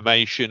of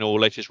information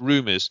or latest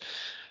rumours.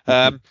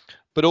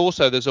 But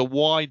also there's a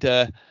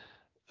wider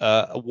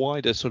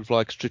sort of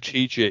like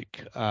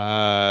strategic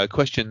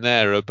question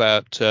there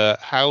about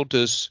how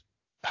does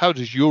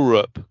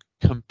Europe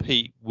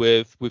compete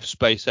with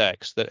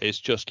SpaceX, that is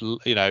just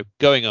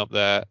going up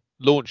there,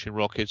 launching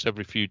rockets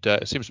every few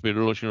days. It seems to be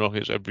launching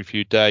rockets every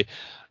few days.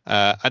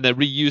 And they're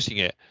reusing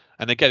it,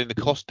 and they're getting the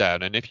cost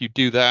down. And if you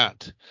do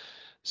that,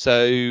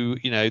 so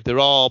there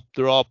are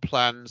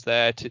plans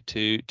there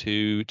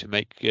to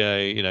make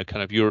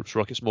kind of Europe's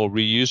rockets more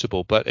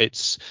reusable. But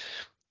it's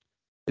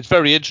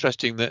very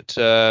interesting that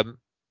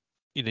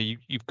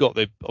you've got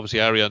the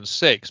obviously Ariane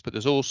 6, but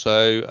there's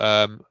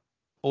also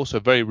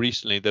very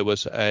recently there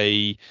was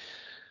a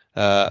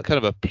kind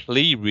of a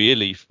plea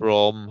really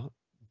from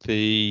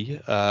the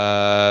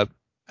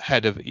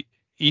head of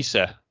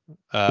ESA.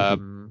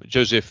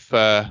 Joseph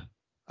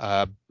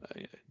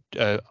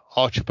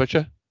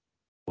Archibutcher.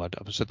 Well,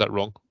 I've said that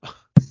wrong.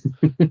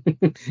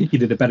 You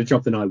did a better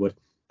job than I would.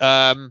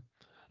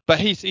 But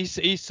he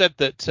said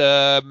that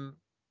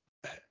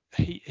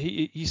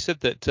he said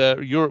that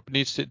Europe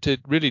needs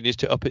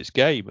to up its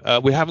game.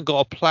 We haven't got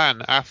a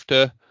plan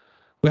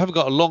we haven't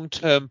got a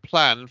long-term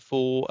plan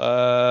for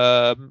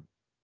kind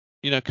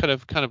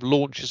of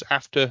launches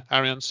after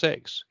Ariane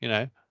 6.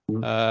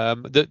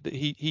 That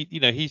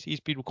he's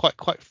been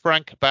quite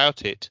frank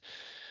about it,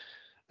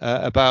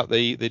 about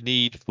the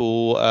need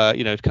for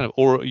kind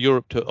of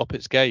Europe to up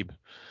its game.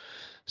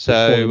 So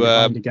falling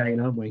behind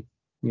again, aren't we?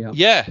 Yeah.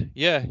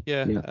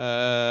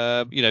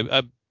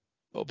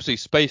 Obviously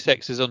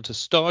SpaceX is onto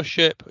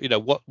Starship.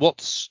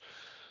 What's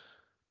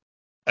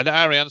and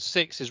Ariane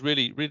 6 is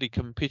really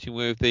competing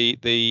with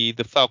the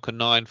Falcon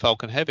 9,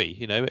 Falcon Heavy.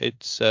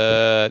 It's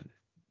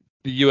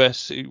the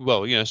US,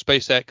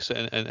 SpaceX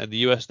and the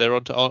US, they're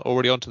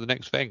already onto the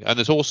next thing. And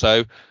there's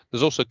also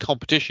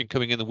competition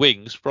coming in the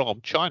wings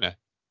from China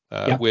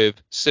with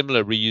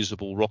similar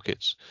reusable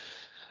rockets.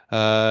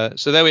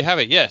 So there we have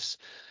it. Yes.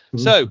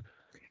 Mm-hmm. So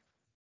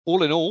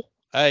all in all,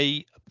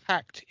 a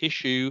packed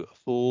issue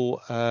for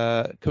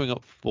coming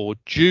up for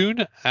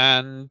June.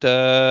 And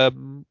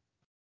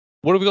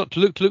what have we got to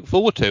look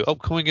forward to?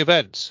 Upcoming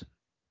events.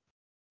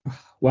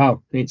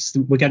 Wow,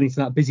 we're getting to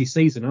that busy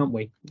season, aren't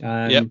we?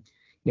 Yep.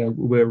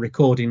 We're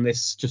recording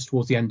this just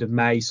towards the end of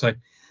May, so I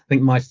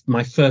think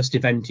my first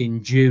event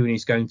in June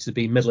is going to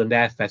be Midland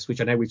Airfest,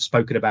 which I know we've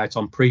spoken about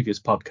on previous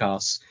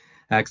podcasts,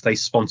 because they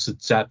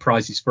sponsored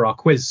prizes for our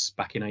quiz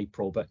back in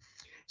April. But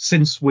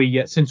since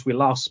we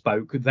last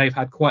spoke, they've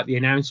had quite the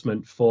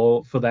announcement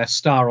for their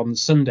star on the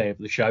Sunday of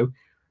the show.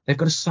 They've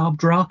got a Saab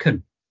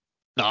Draken.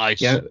 Nice.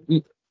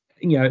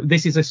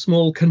 This is a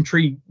small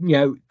country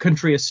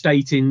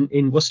estate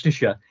in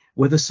Worcestershire,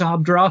 with a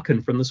Saab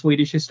Draken from the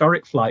Swedish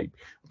Historic Flight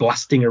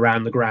blasting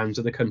around the grounds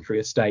of the country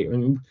estate. I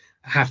mean,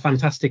 how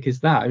fantastic is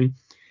that? I mean,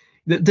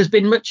 there's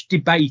been much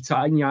debate.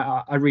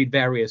 I read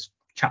various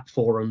chat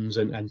forums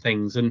and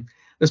things, and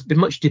there's been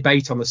much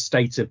debate on the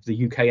state of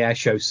the UK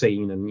airshow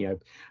scene,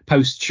 and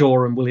post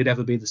Shoreham, will it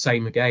ever be the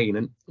same again?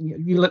 And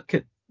you look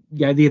at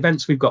the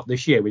events we've got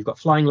this year, we've got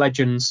Flying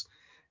Legends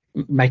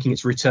making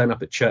its return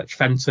up at Church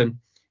Fenton.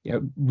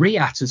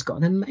 Riat has got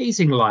an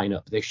amazing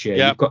lineup this year.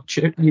 Yeah.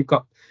 You've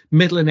got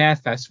Midland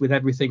Airfest with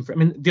everything.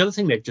 The other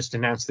thing they've just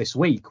announced this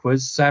week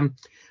was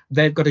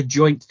they've got a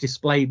joint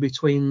display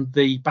between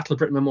the Battle of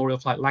Britain Memorial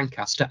Flight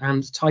Lancaster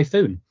and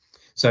Typhoon,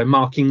 so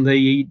marking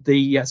the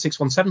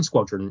 617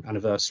 Squadron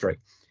anniversary.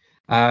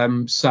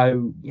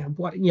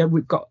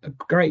 We've got a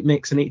great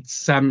mix, and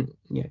it's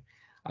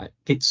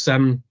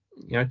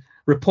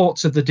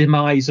reports of the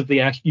demise of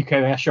the UK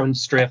airshow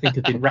industry, I think,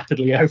 have been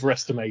rapidly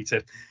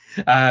overestimated.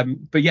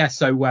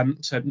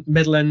 So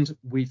Midland,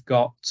 we've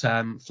got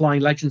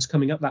Flying Legends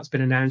coming up. That's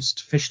been announced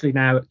officially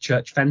now at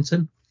Church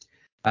Fenton.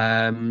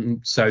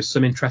 So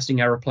some interesting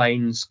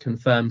aeroplanes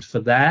confirmed for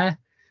there.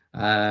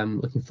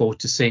 Looking forward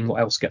to seeing what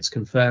else gets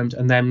confirmed.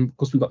 And then, of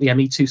course, we've got the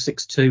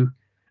ME262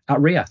 at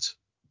Riat.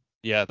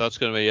 Yeah, that's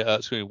going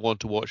to be one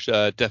to watch,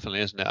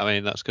 definitely, isn't it? I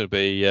mean, that's going to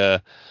be.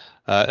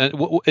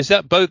 Is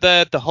that both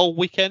there the whole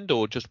weekend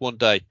or just one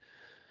day?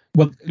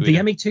 Well, the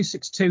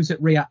ME262 is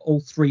at Riat all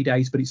 3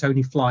 days, but it's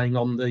only flying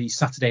on the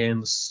Saturday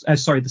and the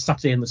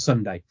Saturday and the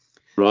Sunday.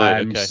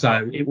 Right. Okay.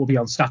 So it will be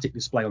on static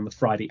display on the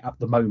Friday at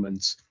the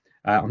moment.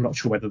 I'm not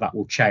sure whether that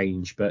will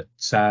change, but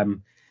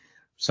so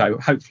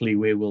hopefully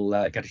we will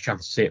get a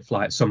chance to see it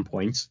fly at some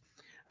point.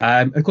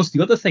 Of course,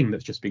 the other thing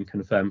that's just been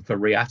confirmed for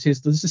Riat is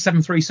there's a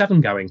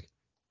 737 going,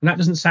 and that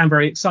doesn't sound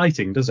very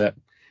exciting, does it?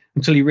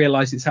 Until you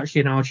realise it's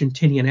actually an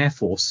Argentinian Air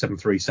Force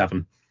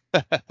 737.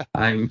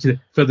 And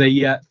for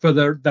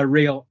the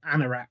real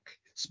Anorak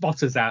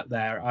spotters out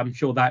there, I'm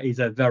sure that is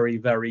a very,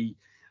 very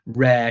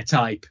rare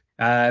type.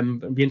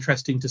 It'd be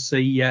interesting to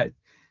see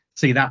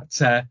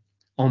that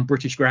on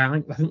British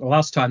ground. I think the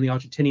last time the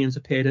Argentinians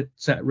appeared at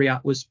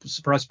Riat was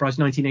surprise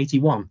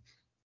 1981.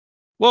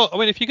 Well, I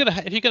mean, if you're gonna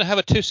have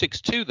a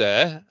 262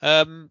 there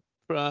from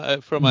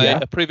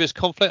a previous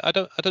conflict, I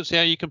don't see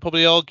how you can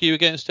probably argue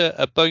against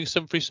a Boeing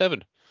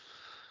 737.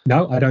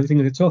 No, I don't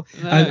think at all.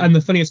 No. And the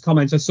funniest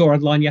comment I saw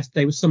online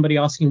yesterday was somebody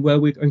asking where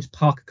we're going to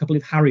park a couple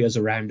of Harriers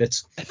around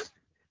it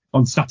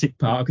on static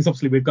park, because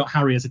obviously we've got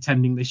Harriers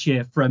attending this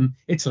year from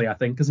Italy, I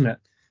think, isn't it?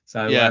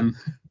 So yeah.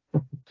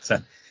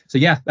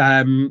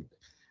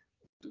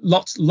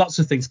 Lots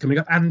of things coming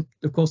up, and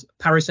of course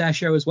Paris Air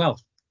Show as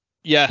well.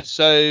 Yeah,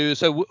 so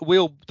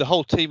the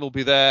whole team will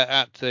be there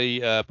at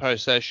the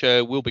Paris Air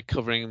Show. We'll be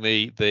covering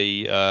the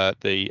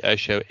air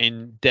show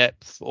in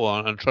depth,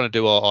 and trying to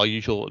do our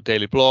usual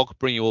daily blog,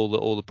 bring you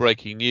all the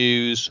breaking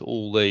news,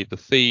 all the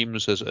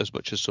themes, as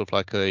much as sort of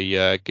like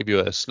give you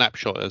a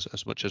snapshot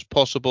as much as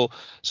possible.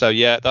 So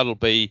yeah,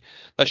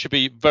 that should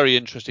be very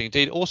interesting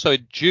indeed. Also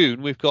in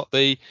June we've got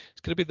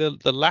it's going to be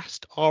the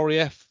last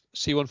RAF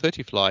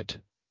C-130 flight.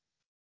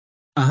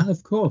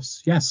 Of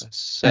course, yes.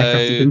 So,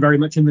 aircraft have been very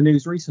much in the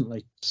news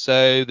recently.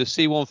 So the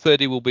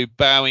C-130 will be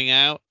bowing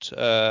out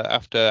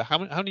after how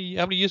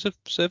many years of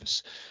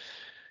service?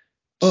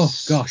 Oh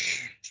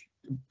gosh.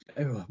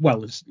 Well,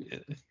 obviously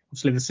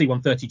the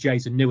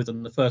C-130Js are newer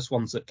than the first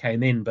ones that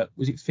came in, but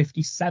was it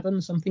 57,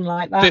 something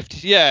like that?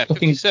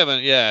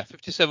 57. Yeah,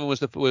 57 was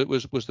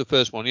the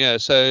first one. Yeah.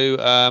 So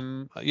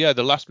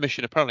the last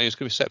mission apparently is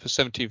going to be set for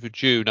 17th of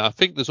June. I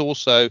think there's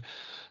also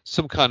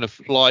some kind of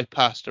fly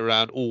past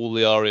around all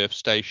the RAF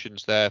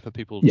stations there for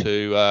people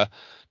to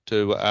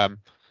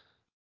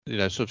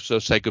sort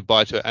of say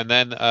goodbye to it. And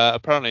then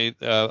apparently,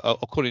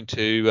 according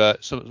to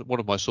one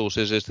of my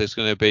sources, is there's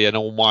going to be an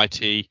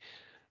almighty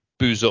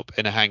booze up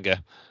in a hangar.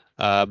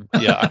 I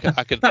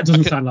can. That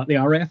doesn't sound like the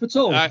RAF at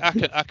all.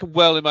 I can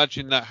well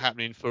imagine that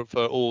happening for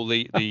all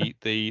the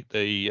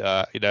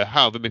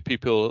however many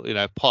people,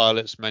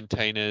 pilots,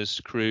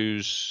 maintainers,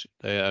 crews,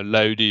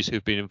 loadies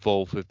who've been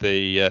involved with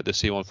the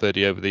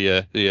C-130 over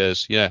the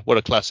years. Yeah, what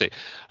a classic.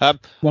 Well,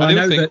 I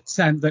know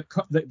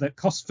that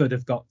Cosford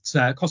have got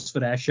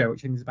Cosford Air Show, which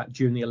I think is about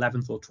June the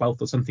 11th or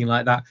 12th or something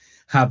like that,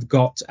 have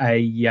got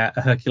a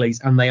Hercules,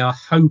 and they are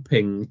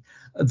hoping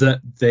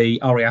that the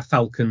RAF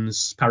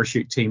Falcons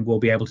parachute team will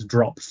be able to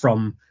drop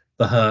from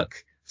the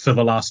Herc for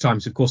the last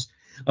time. So, of course,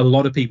 a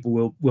lot of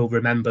people will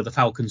remember the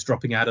Falcons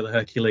dropping out of the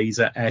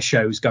Hercules at air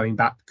shows going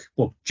back,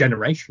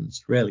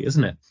 generations, really,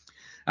 isn't it?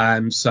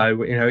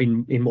 So,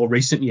 in more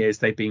recent years,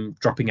 they've been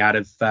dropping out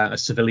of a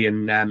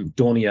civilian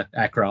Dornier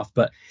aircraft.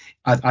 But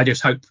I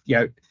just hope,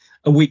 a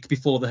week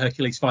before the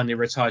Hercules finally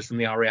retires from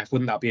the RAF,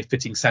 wouldn't that be a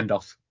fitting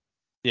send-off?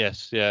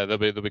 Yes, yeah, they'll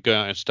be going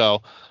out in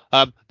style.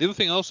 The other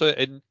thing also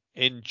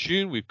in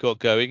June we've got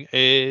going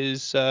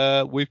is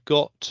we've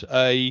got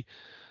a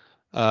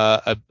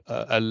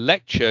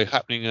lecture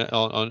happening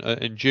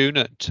in June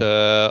at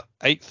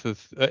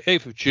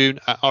 8th of June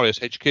at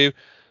RSHQ.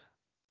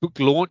 Book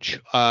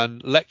launch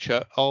and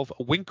lecture of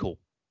Winkle,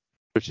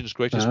 Britain's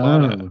Greatest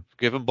Fighter,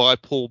 given by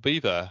Paul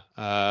Beaver.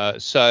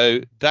 So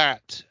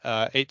that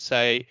it's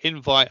a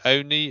invite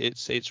only.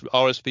 It's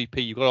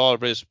RSVP. You've got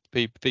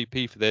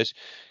RSVP for this.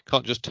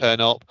 Can't just turn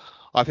up.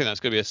 I think that's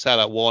going to be a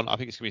sellout one. I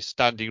think it's going to be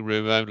standing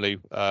room only,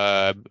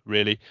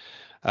 really.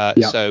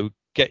 So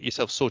get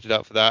yourself sorted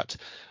out for that.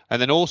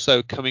 And then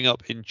also coming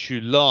up in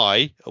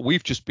July,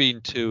 we've just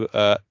been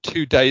to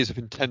 2 days of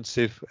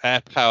intensive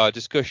air power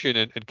discussion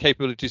and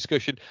capability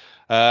discussion.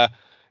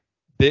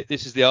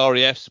 This is the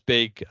RAF's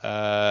big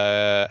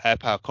air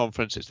power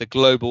conference. It's the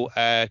Global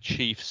Air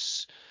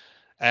Chiefs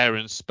Air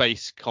and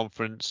Space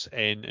Conference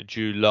in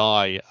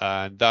July,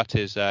 and that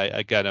is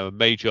again a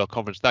major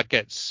conference that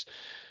gets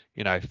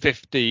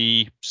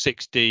 50,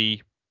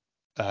 60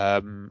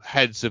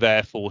 heads of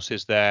air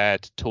forces there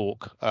to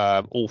talk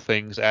all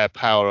things air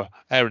power,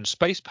 air and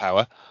space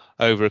power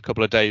over a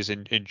couple of days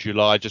in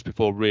July just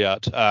before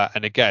Riyadh.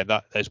 And again,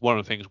 that is one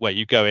of the things where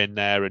you go in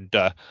there and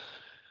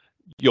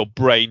your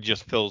brain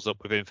just fills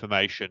up with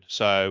information.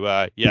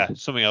 So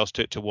something else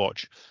to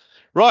watch.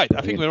 Right,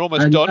 Brilliant. I think we're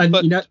almost done. And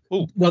but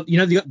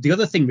the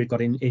other thing we've got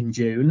in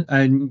June,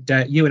 and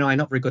you and I are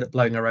not very good at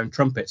blowing our own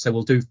trumpet, so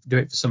we'll do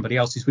it for somebody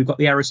else. Is we've got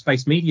the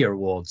Aerospace Media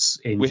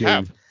Awards in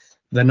June,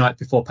 the night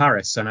before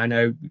Paris. And I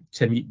know,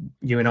 Tim,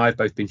 you and I have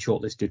both been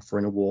shortlisted for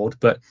an award,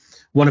 but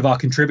one of our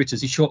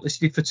contributors is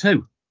shortlisted for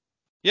 2.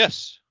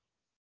 Yes.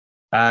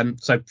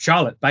 So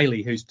Charlotte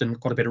Bailey, who's done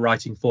quite a bit of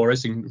writing for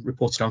us and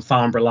reported on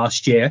Farnborough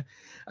last year,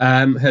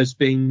 has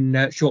been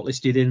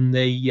shortlisted in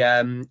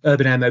the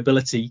urban air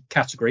mobility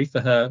category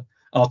for her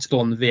article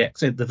on the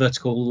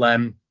vertical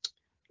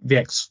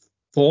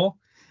VX4,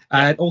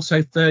 and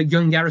also for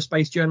Young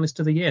Aerospace Journalist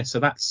of the Year. So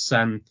that's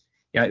the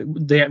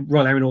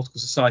Royal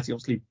Aeronautical Society.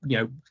 Obviously,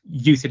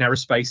 youth in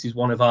aerospace is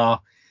one of our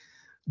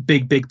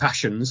big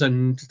passions,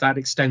 and that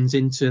extends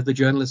into the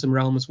journalism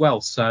realm as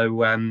well.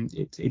 So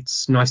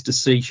it's nice to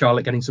see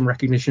Charlotte getting some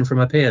recognition from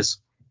her peers.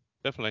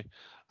 Definitely.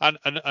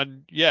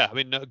 And yeah, I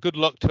mean, good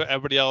luck to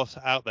everybody else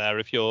out there.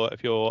 If you're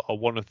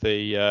one of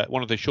the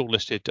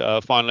shortlisted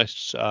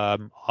finalists, I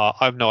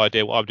have no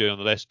idea what I'm doing on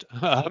the list.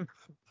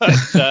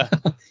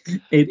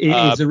 It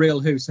is a real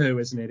who's who,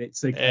 isn't it?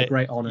 It's a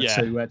great honour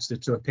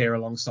to appear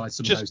alongside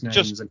some of those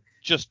names.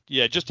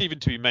 Just even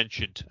to be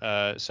mentioned.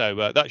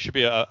 So that should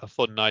be a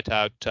fun night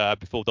out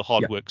before the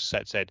hard work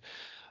sets in.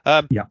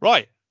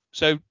 Right.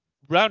 So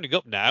rounding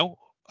up now,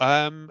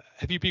 have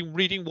you been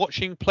reading,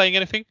 watching, playing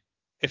anything?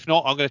 If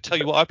not, I'm going to tell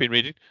you what I've been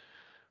reading.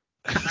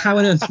 How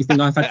on earth do you think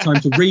I've had time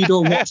to read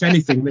or watch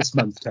anything this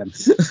month, Tim?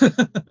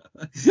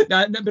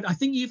 No, but I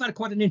think you've had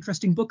quite an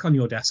interesting book on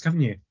your desk,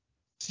 haven't you?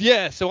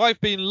 Yeah, so I've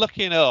been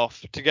lucky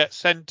enough to get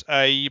sent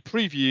a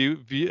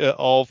preview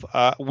of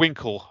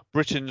Winkle,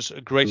 Britain's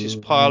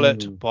Greatest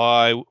Pilot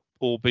by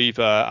Paul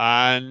Beaver,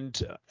 and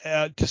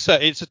to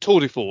say it's a tour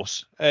de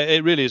force.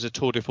 It really is a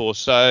tour de force.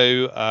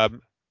 So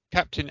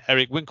Captain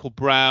Eric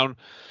Winkle-Brown,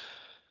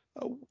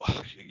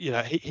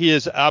 he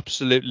is an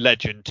absolute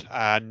legend,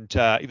 and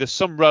there's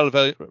some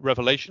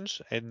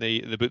revelations in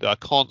the book that I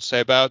can't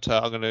say about.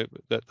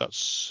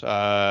 That's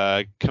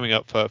coming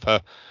up for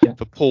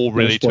Paul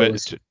really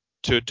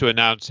to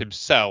announce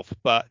himself,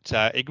 but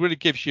it really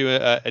gives you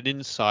an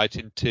insight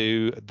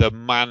into the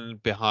man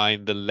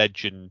behind the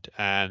legend,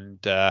 and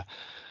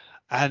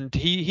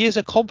he is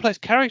a complex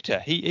character.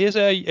 He is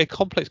a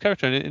complex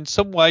character, and in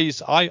some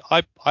ways, I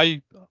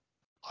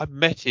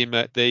met him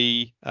at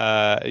the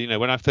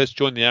when I first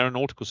joined the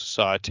Aeronautical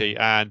Society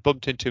and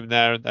bumped into him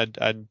there,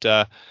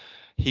 and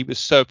he was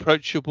so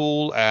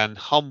approachable and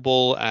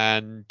humble,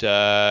 and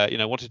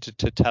wanted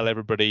to tell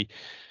everybody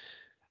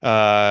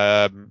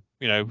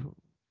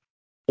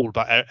all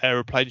about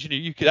aeroplanes.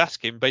 You could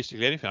ask him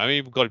basically anything. I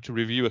even got him to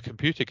review a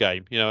computer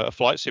game, a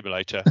flight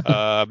simulator.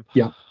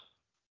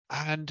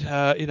 And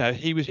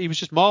he was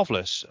just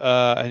marvelous,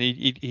 and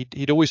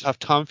he'd always have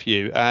time for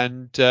you,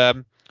 and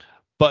he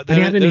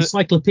had an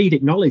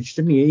encyclopedic knowledge,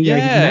 didn't he? His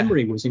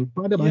memory was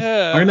incredible.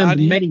 I remember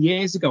many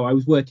years ago, I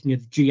was working at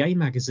a GA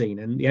magazine,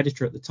 and the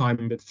editor at the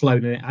time had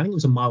flown in, I think it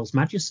was a Miles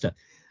Magister,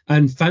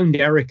 and phoned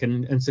Eric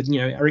and said,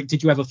 Eric,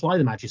 did you ever fly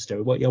the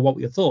Magister? What were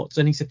your thoughts?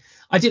 And he said,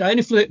 I did. I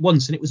only flew it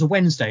once, and it was a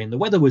Wednesday, and the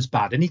weather was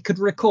bad. And he could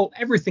recall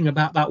everything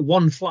about that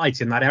one flight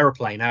in that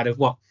aeroplane out of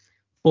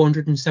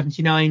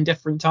 479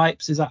 different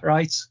types. Is that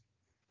right?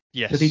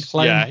 Yes. He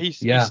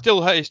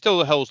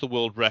still holds the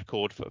world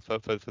record for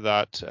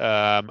that.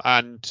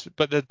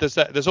 But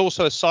there's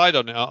also a side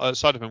of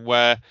him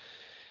where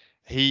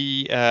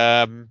he's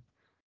got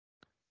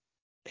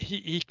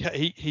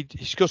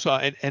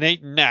an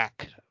innate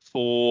knack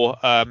for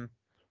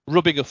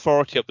rubbing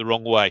authority up the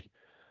wrong way.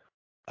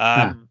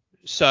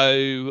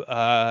 So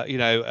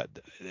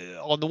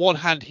on the one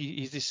hand,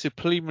 he's this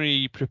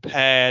supremely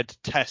prepared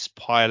test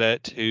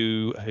pilot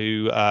who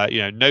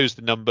knows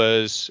the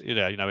numbers.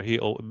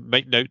 He'll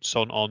make notes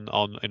on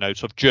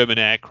sort of German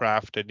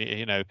aircraft,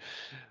 and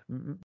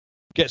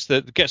gets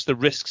the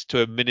risks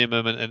to a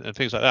minimum and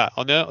things like that.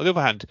 On the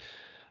other hand,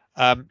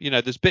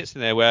 there's bits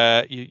in there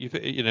where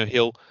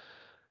he'll,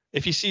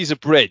 if he sees a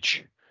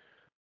bridge,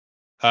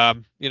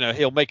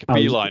 he'll make a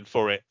beeline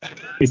for it.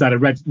 Is that a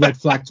red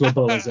flag to a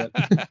bull? Is it?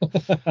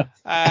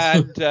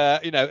 And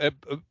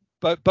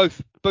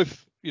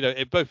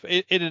both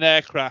in an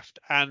aircraft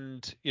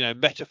and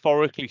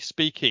metaphorically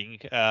speaking,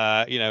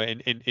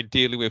 in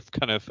dealing with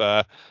kind of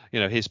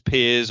his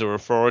peers or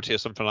authority or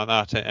something like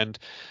that. And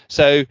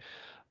so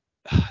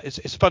it's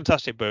a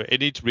fantastic book. It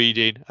needs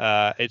reading.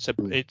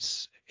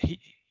 Mm.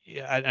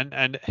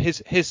 And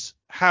his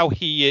how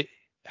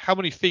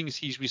many things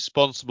he's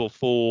responsible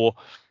for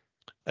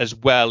as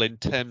well, in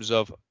terms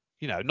of,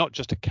 not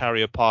just a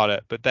carrier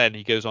pilot, but then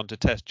he goes on to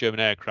test German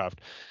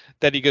aircraft.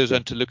 Then he goes Yeah.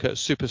 on to look at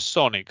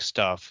supersonic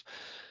stuff.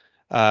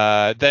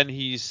 Then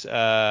he's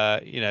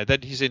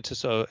into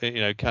sort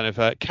of, kind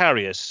of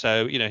carriers.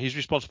 So, he's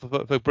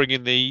responsible for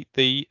bringing the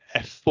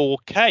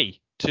F4K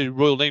to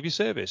Royal Navy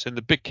service and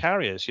the big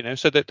carriers.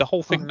 So that the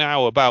whole thing Oh,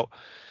 now about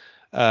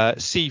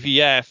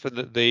CVF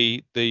and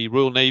the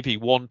Royal Navy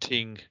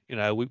wanting,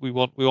 we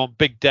want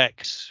big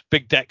decks.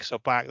 Big decks are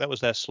back. That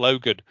was their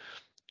slogan.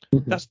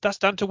 mhm. That's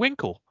down to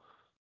Winkle,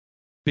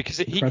 because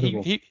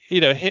Incredible. in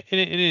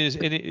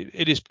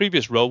his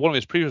previous role, one of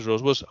his previous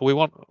roles was, we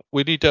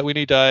need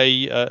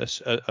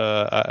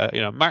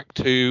a Mach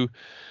 2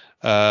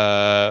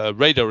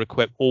 radar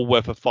equipped all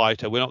weather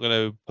fighter. We're not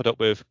going to put up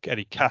with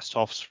any cast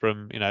offs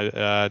from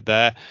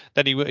there.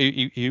 Then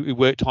he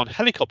worked on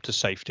helicopter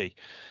safety,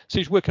 so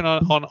he's working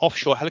on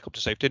offshore helicopter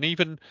safety, and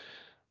even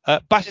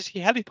Battersea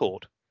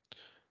Heliport.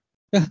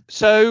 Yeah.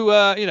 So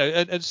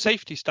and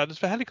safety standards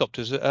for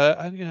helicopters,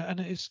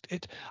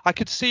 and I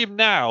could see him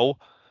now.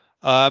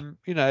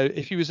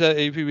 If he was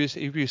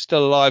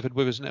still alive and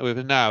with us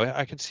now,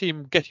 I can see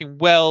him getting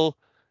well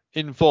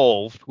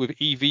involved with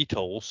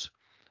eVTOLs,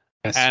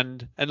 Yes.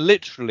 and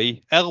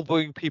literally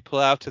elbowing people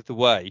out of the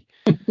way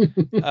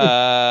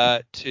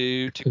to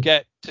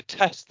get to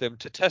test them,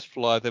 to test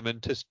fly them,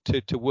 and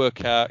to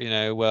work out,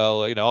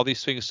 are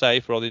these things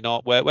safe or are they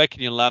not? Where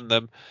can you land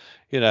them?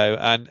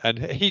 And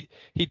he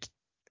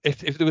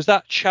if there was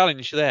that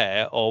challenge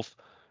there of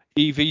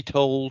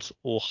eVTOLs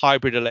or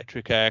hybrid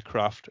electric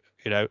aircraft,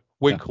 Yeah.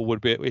 Winkle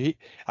would be.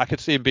 I could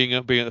see him being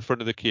at the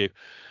front of the queue.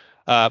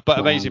 But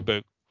amazing Wow.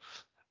 book.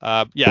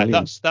 Yeah,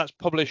 Brilliant. that's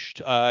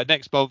published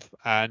next month,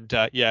 and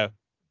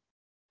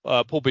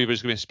Paul Beaver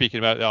is going to be speaking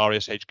about the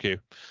RSHQ.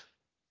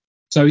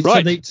 So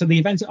Right. the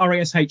event at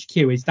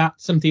RASHQ, is that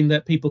something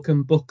that people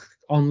can book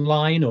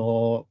online,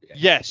 or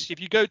Yes, if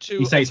you go you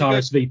to say it's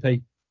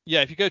RSVP?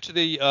 if you go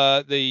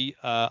to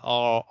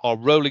our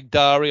rolling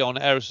diary on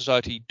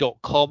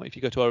aerosociety.com, if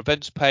you go to our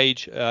events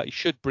page, it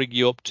should bring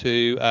you up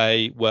to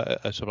a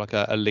sort of like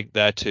a link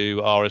there to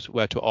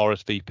where to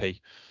RSVP.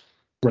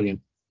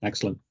 Brilliant.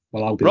 Excellent.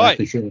 Well, I'll be there Right.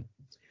 for sure.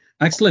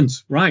 Excellent.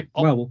 Right.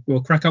 Oh, Well,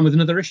 we'll crack on with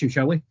another issue,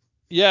 shall we?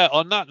 yeah.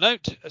 On that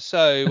note,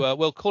 so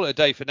we'll call it a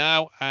day for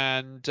now.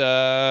 And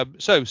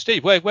so,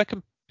 Steve, where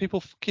can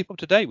people keep up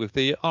to date with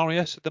the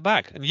RES at the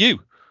back and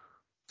you?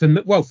 For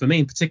me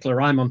in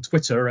particular, I'm on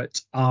Twitter at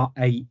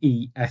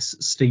RAES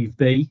Steve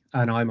B,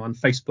 and I'm on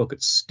Facebook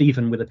at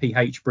Stephen with a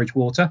PH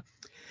Bridgewater.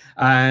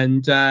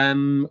 And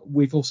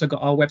we've also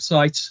got our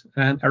website,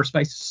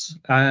 Aerospace,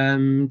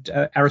 and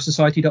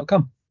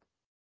aerosociety.com.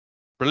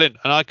 Brilliant.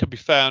 And I can be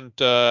found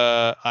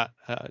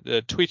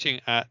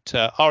tweeting at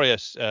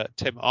RES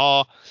Tim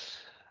R,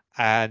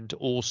 and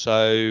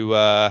also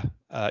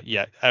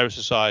Aero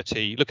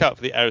Society. Look out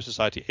for the Aero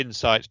Society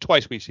Insights,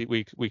 twice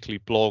weekly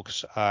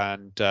blogs,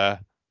 and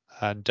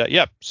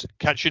yeah,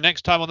 catch you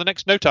next time on the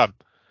next NOTAM. Cheers,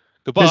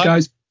 Goodbye.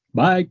 guys.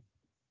 Bye.